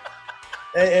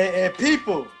 And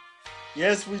people,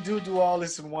 yes, we do all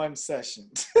this in one session.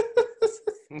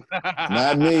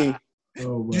 Not me.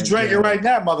 Oh, my You drinking God. right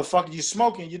now, motherfucker. You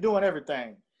smoking. You doing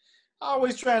everything.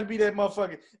 Always trying to be that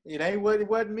motherfucker. It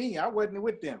wasn't me. I wasn't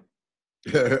with them.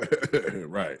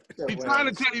 Right. He's trying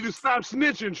to tell you to stop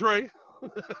snitching, Trey.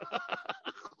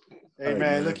 Hey,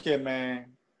 man, look here, man.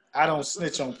 I don't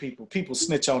snitch on people. People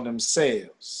snitch on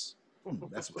themselves.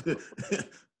 That's what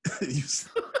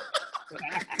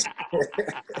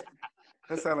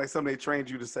That sounds like something they trained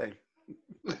you to say.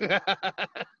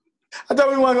 I thought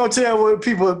we weren't gonna tell what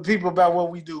people about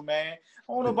what we do, man. I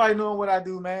don't want nobody knowing what I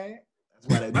do, man. That's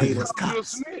why they made us You're a cops.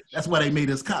 snitch. That's why they made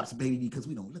us cops, baby, because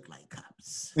we don't look like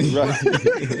cops. Look at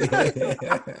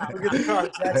the car,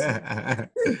 Jackson.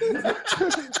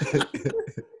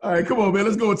 All right, come on, man.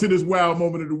 Let's go into this wild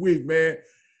moment of the week, man.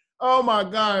 Oh my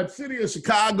God, City of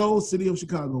Chicago.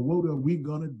 What are we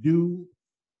gonna do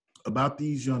about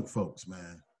these young folks,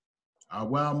 man? Our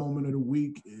wild moment of the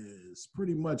week is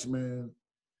pretty much, man.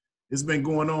 It's been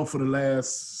going on for the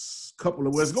last couple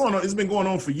of weeks. It's been going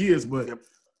on for years, but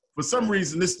for some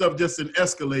reason, this stuff just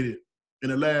escalated in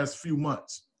the last few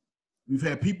months. We've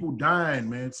had people dying,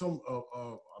 man.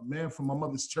 A man from my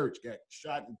mother's church got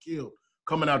shot and killed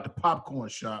coming out the popcorn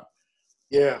shop.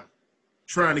 Yeah.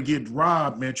 Trying to get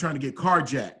robbed, man, trying to get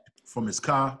carjacked from his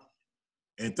car.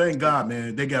 And thank God,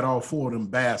 man, they got all four of them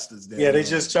bastards there. Yeah, they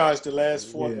just charged the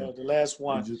last one. Yeah. The last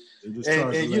one. They just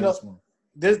charged the last one.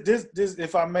 This,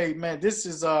 if I may, man, this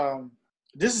is how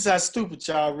stupid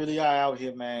y'all really are out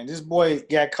here, man. This boy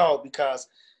got caught because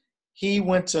he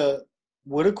went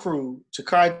with a crew to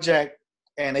carjack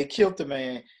and they killed the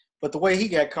man. But the way he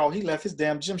got caught, he left his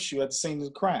damn gym shoe at the scene of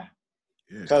the crime.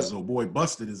 Yeah, because old boy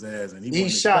busted his ass and he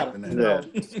shot him.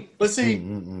 That. But see,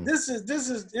 this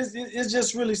is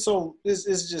just really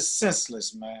it's just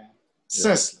senseless, man.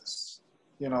 Senseless,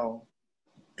 you know.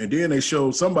 And then they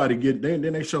showed somebody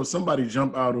they showed somebody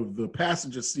jump out of the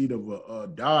passenger seat of a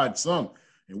Dodge Sunk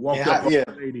and walked up on the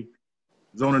lady. It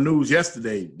was on the news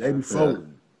yesterday, day before.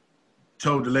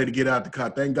 Told the lady to get out the car.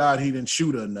 Thank God he didn't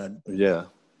shoot her or nothing. Yeah.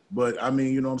 But I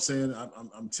mean, you know what I'm saying?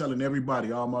 I'm telling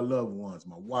everybody, all my loved ones,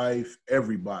 my wife,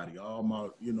 everybody, all my,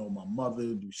 my mother,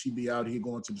 do she be out here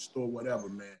going to the store, whatever,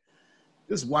 man.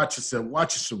 Just watch yourself,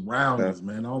 watch your surroundings,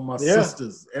 man. All my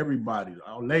sisters, everybody,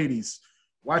 our ladies,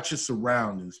 watch your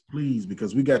surroundings, please,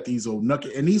 because we got these old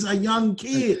knuckle, and these are young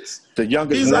kids. The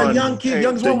youngest these one. Are young kids.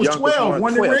 Youngest one was 12.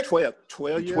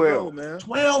 12 years old, man.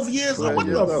 12 years old. What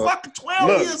the fuck?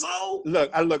 12 years old? Look,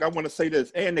 I want to say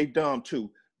this, and they dumb too,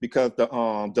 because the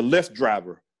Lyft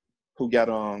driver who got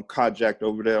carjacked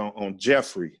over there on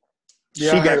Jeffrey, she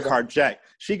got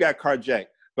carjacked.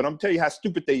 But I'm telling you how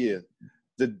stupid they is.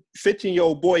 The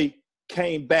 15-year-old boy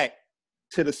came back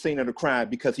to the scene of the crime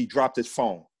because he dropped his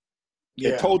phone.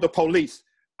 And told the police,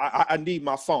 I need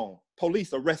my phone.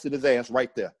 Police arrested his ass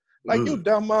right there. Like, you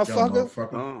dumb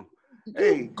motherfucker.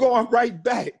 Hey, going right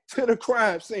back to the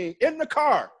crime scene in the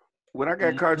car. When I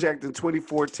got carjacked in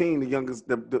 2014, the youngest,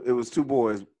 it was two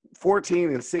boys, 14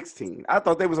 and 16. I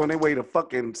thought they was on their way to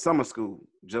fucking summer school,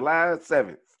 July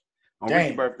 7th, on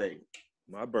Ricky's birthday.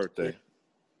 My birthday.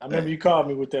 I remember you called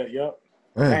me with that, yup.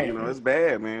 It's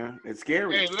bad, man. It's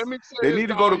scary. Hey, let me they need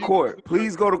to go to court.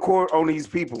 Please go to court on these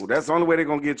people. That's the only way they're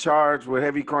going to get charged with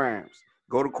heavy crimes.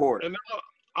 Go to court. And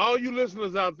all you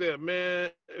listeners out there,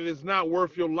 man, it is not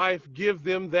worth your life. Give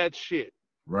them that shit.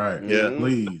 Right. Yeah.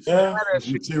 Please. Yeah.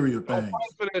 Material Don't things. fight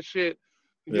for that shit.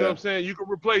 You know what I'm saying? You can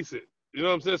replace it. You know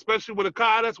what I'm saying? Especially with a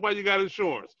car, that's why you got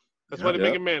insurance. That's why they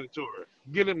make it mandatory.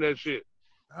 Get them that shit.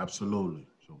 Absolutely.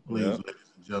 So please,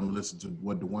 ladies and gentlemen, listen to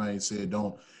what Dwayne said.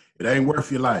 It ain't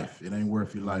worth your life. It ain't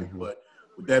worth your life. But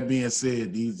with that being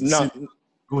said,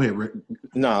 go ahead, Rick.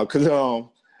 No, because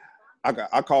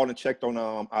I called and checked on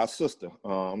our sister,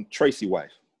 Tracy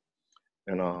wife,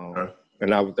 and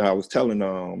and I was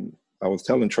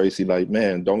telling Tracy, like,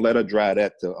 man, don't let her drive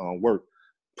that to work.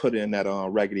 Put in that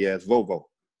raggedy ass Volvo,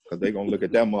 because they're gonna look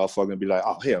at that motherfucker and be like,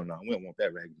 oh hell no, we don't want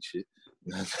that raggedy shit.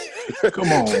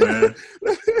 Come on, man.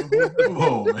 Come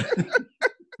on, man.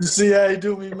 You see how he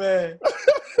do me, man?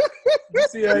 You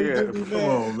see how he do me, man? Come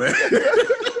on, man.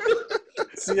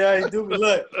 See how he do me?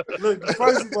 Look.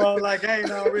 First of all, like I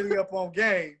ain't already up on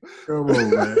game. Come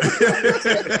on, man.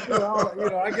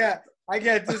 I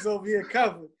got this over here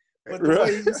covered. But the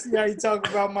way you see how you talk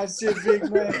about my shit,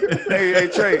 big man. Hey,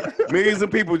 Trey, millions of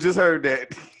people just heard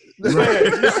that. Yeah,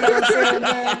 you see what I'm saying,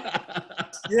 man?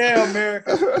 Yeah,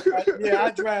 America. I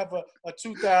drive a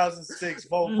 2006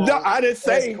 Volvo. No, I didn't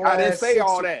say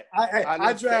all that.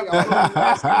 I drive. I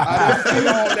didn't say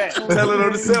all that. Tell it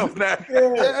on yourself now.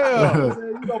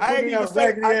 Yeah.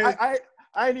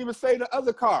 I ain't even say the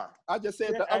other car. I just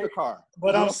said the other car.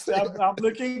 But I'm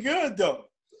looking good though.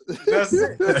 That's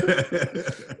it.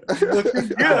 Looking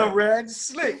good, red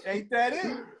slick. Ain't that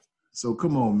it? So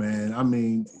come on, man. I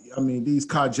mean, these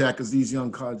carjackers, these young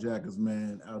carjackers,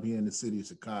 man, out here in the city of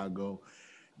Chicago,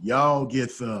 y'all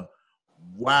get the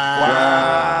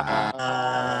wow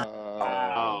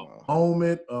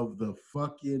moment of the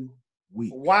fucking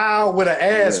week. Wow, with an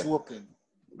ass whooping.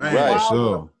 Man, Right, wow,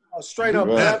 sure. a straight up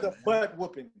leather butt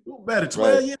whooping. You better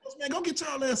 12 years, man. Go get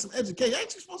y'all ass some education.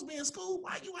 Ain't you supposed to be in school?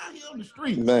 Why you out here on the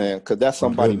street? Man, because that's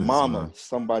somebody's goodness, mama, man.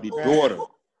 somebody's daughter.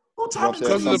 Who talking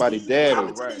to somebody's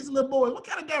daddy? to these little boys? What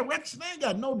kind of direction? They ain't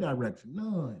got no direction.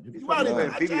 None. If you out Playing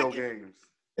here video games.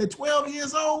 at 12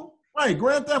 years old, right?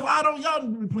 Grand Theft Auto, y'all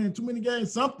need to be playing too many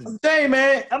games. Something. I'm telling you,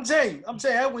 man. I'm telling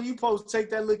you, when you supposed to take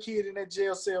that little kid in that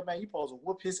jail cell, man, you supposed to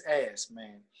whoop his ass,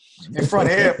 man, in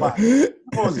front of everybody. You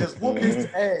supposed to just whoop his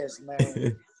ass,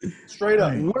 man. Straight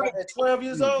up. At 12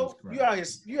 years old, you out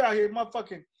here,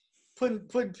 motherfucking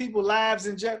putting people's lives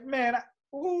in jeopardy, man.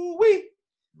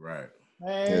 Right.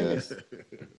 Man.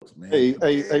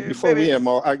 Hey, before we end,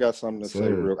 Mo, I got something to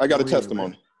say real. I got a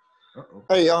testimony.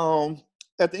 Hey,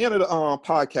 at the end of the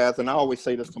podcast, and I always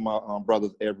say this to my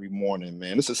brothers every morning,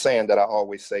 man. This is a saying that I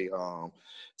always say,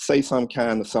 say something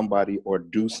kind to somebody or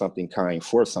do something kind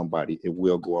for somebody. It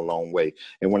will go a long way.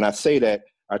 And when I say that,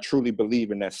 I truly believe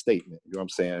in that statement. You know what I'm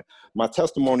saying? My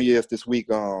testimony is this week,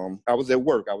 I was at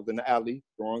work. I was in the alley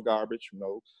throwing garbage,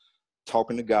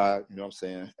 talking to God, you know what I'm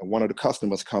saying? And one of the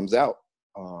customers comes out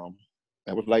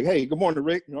and was like, hey, good morning,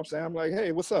 Rick. You know what I'm saying? I'm like,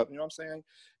 hey, what's up? You know what I'm saying?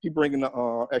 He bringing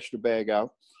the extra bag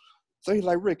out. So he's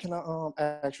like, Rick, can I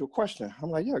ask you a question?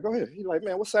 I'm like, yeah, go ahead. He's like,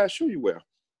 man, what size shoe you wear?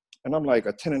 And I'm like,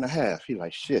 a 10.5. He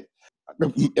like, shit.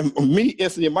 Me,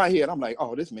 instantly in my head, I'm like,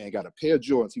 oh, this man got a pair of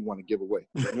Jordans he want to give away.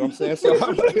 You know what I'm saying? So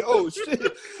I'm like, oh shit.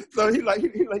 So he like,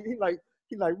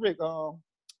 Rick,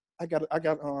 I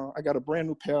got a brand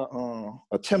new pair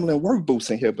of Timberland work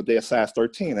boots in here, but they're size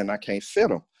 13 and I can't fit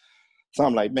them. So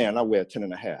I'm like, man, I wear a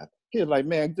 10.5. He's like,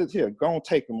 man, go on,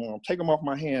 take them off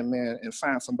my hand, man, and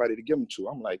find somebody to give them to.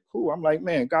 I'm like, cool. I'm like,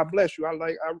 man, God bless you. I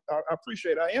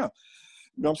appreciate it. I am.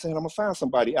 You know what I'm saying? I'm gonna find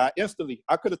somebody. I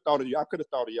could have thought of you. I could have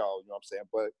thought of y'all, you know what I'm saying?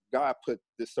 But God put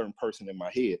this certain person in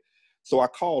my head. So I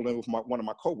called him with one of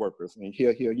my coworkers, and he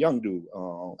a young dude,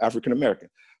 African American.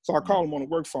 So I called him on the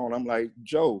work phone. I'm like,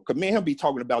 Joe, because me and him be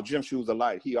talking about gym shoes a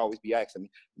lot. He always be asking me,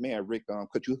 man, Rick,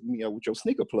 could you hook me up with your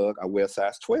sneaker plug? I wear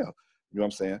size 12. You know what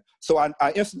I'm saying? So I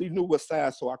instantly knew what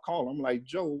size. So I called him. I'm like,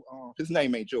 Joe, his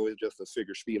name ain't Joe. It's just a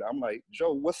figure speed. I'm like,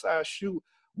 Joe, what size shoe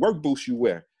work boots you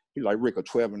wear? He's like, Rick, a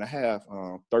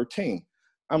 12.5, 13.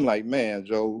 I'm like, man,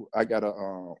 Joe, I got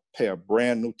a pair of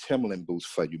brand new Timberland boots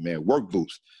for you, man, work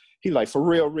boots. He like, for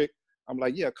real, Rick? I'm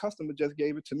like, yeah, customer just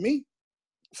gave it to me,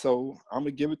 so I'm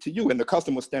gonna give it to you. And the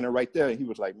customer was standing right there, and he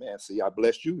was like, man, see, I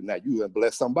blessed you, now you gonna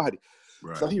bless somebody.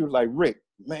 Right. So he was like, Rick,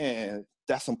 man,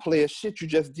 that's some player shit you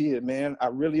just did, man. I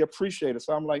really appreciate it.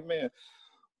 So I'm like, man,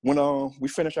 when we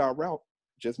finish our route,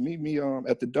 just meet me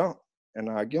at the dump, and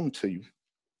I'll give them to you.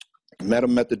 Met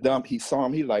him at the dump. He saw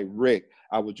him. He like, Rick,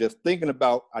 I was just thinking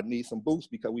about I need some boots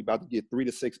because we about to get 3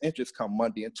 to 6 inches come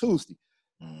Monday and Tuesday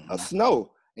of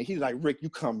snow. And he's like, Rick, you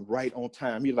come right on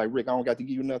time. He's like, Rick, I don't got to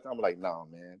give you nothing. I'm like, nah,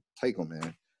 man, take them, man. You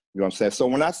know what I'm saying? So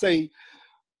when I say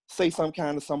some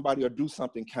kind to somebody or do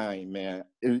something kind, man,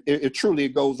 it truly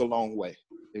goes a long way.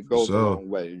 It goes a long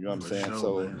way. You know what I'm saying?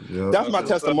 So that's my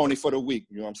testimony for the week.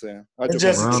 You know what I'm saying?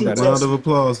 Round of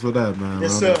applause for that, man.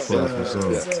 Yes, round sir. of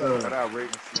applause for sure.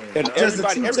 And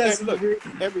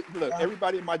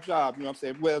everybody in my job, you know what I'm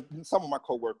saying? Well, some of my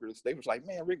coworkers, they was like,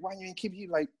 man, Rick, why you ain't keep you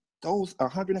like those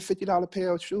 $150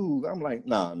 pair of shoes? I'm like,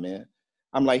 nah, man.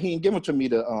 I'm like, he ain't giving to me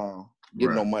to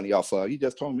get no money off of. He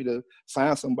just told me to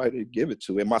find somebody to give it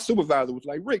to. And my supervisor was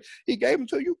like, Rick, he gave them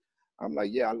to you? I'm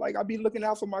like, yeah, I be looking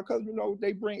out for my cousin, you know,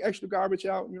 they bring extra garbage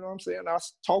out, you know what I'm saying? I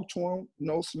talk to him, you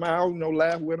know, smile, you know,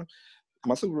 laugh with him.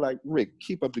 My super was like, Rick,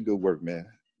 keep up the good work, man.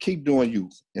 Keep doing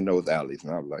you in those alleys.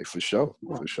 And I was like, for sure.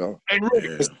 Hey,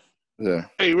 Rick, Yeah.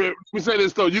 Hey, let me say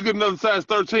this though. You get another size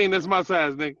 13, that's my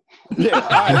size, nigga. Yeah.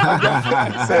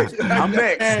 I'm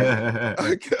next.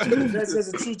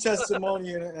 That's a true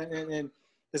testimony, and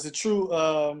it's a true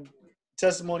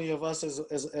testimony of us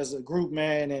as a group,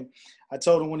 man. And I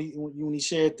told him when he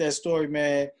shared that story,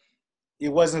 man, it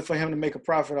wasn't for him to make a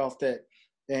profit off that.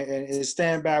 And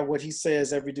stand by what he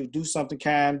says every day. Do something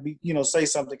kind, say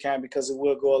something kind, because it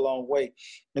will go a long way.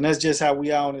 And that's just how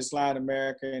we are on this line,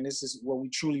 America. And this is what we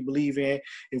truly believe in.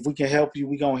 If we can help you,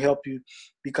 we're going to help you,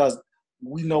 because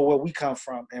we know where we come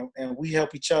from, and we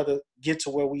help each other get to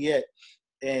where we at.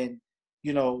 And,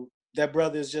 that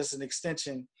brother is just an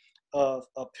extension of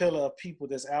a pillar of people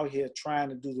that's out here trying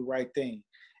to do the right thing.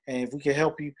 And if we can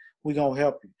help you, we're going to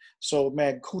help you. So,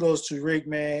 man, kudos to Rick,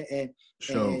 man.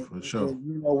 For sure.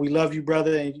 We love you,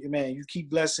 brother. And, man, you keep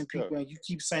blessing people, and you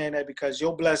keep saying that, because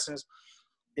your blessings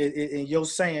and your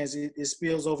sayings, it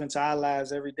spills over into our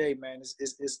lives every day, man.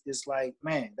 It's like,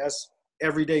 man, that's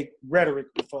everyday rhetoric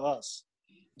for us.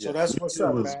 So that's what's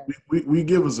up, man. We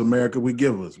give us, America. We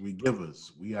give us. We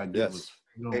are givers.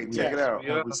 Hey, check it out.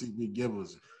 We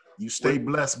givers. You stay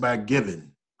blessed by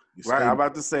giving. Right, I'm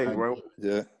about to say, bro.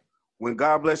 Yeah. When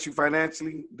God bless you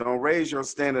financially, don't raise your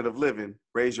standard of living,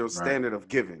 raise your standard of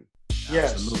giving.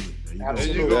 Yes.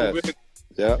 Absolutely.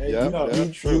 Yeah.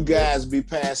 You guys be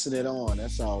passing it on.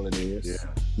 That's all it is.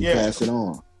 You pass it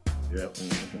on.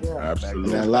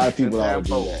 Absolutely. And a lot of people already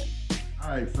do that. All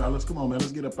right, fellas, come on, man.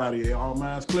 Let's get up out of here. All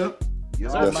minds clear?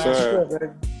 Yes,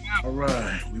 sir. All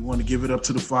right. We want to give it up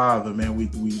to the Father, man. We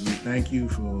thank you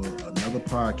for another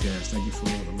podcast. Thank you for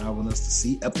allowing us to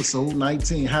see episode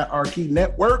 19, Hierarchy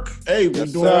Network. Hey, we're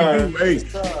doing you. Hey,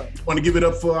 want to give it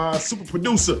up for our super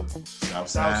producer,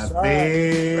 Southside Bell.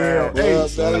 Hey,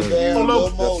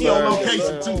 he on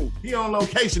location too. He on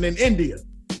location in India.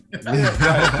 Yes,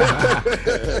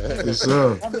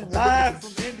 sir. I'm live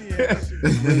from India.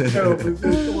 Come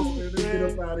on, man. Let's get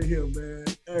up out of here, man.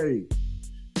 Hey.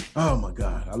 Oh my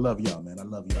God, I love y'all, man. I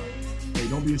love y'all. Hey,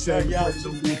 don't be ashamed to pray.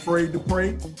 Don't be afraid to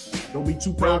pray. Don't be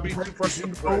too proud to pray.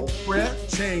 Prayer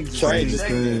changes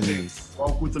things.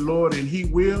 Walk with the Lord, and He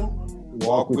will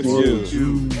walk with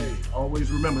you. Hey,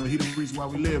 always remember, He's the reason why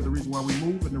we live, the reason why we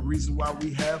move, and the reason why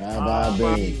we have our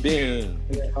being.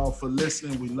 Thank y'all for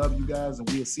listening. We love you guys, and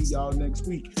we'll see y'all next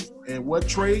week. And what,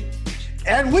 Trey?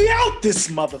 And we out this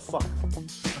motherfucker.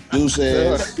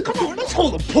 Deuces. Come on, let's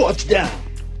hold the porch down.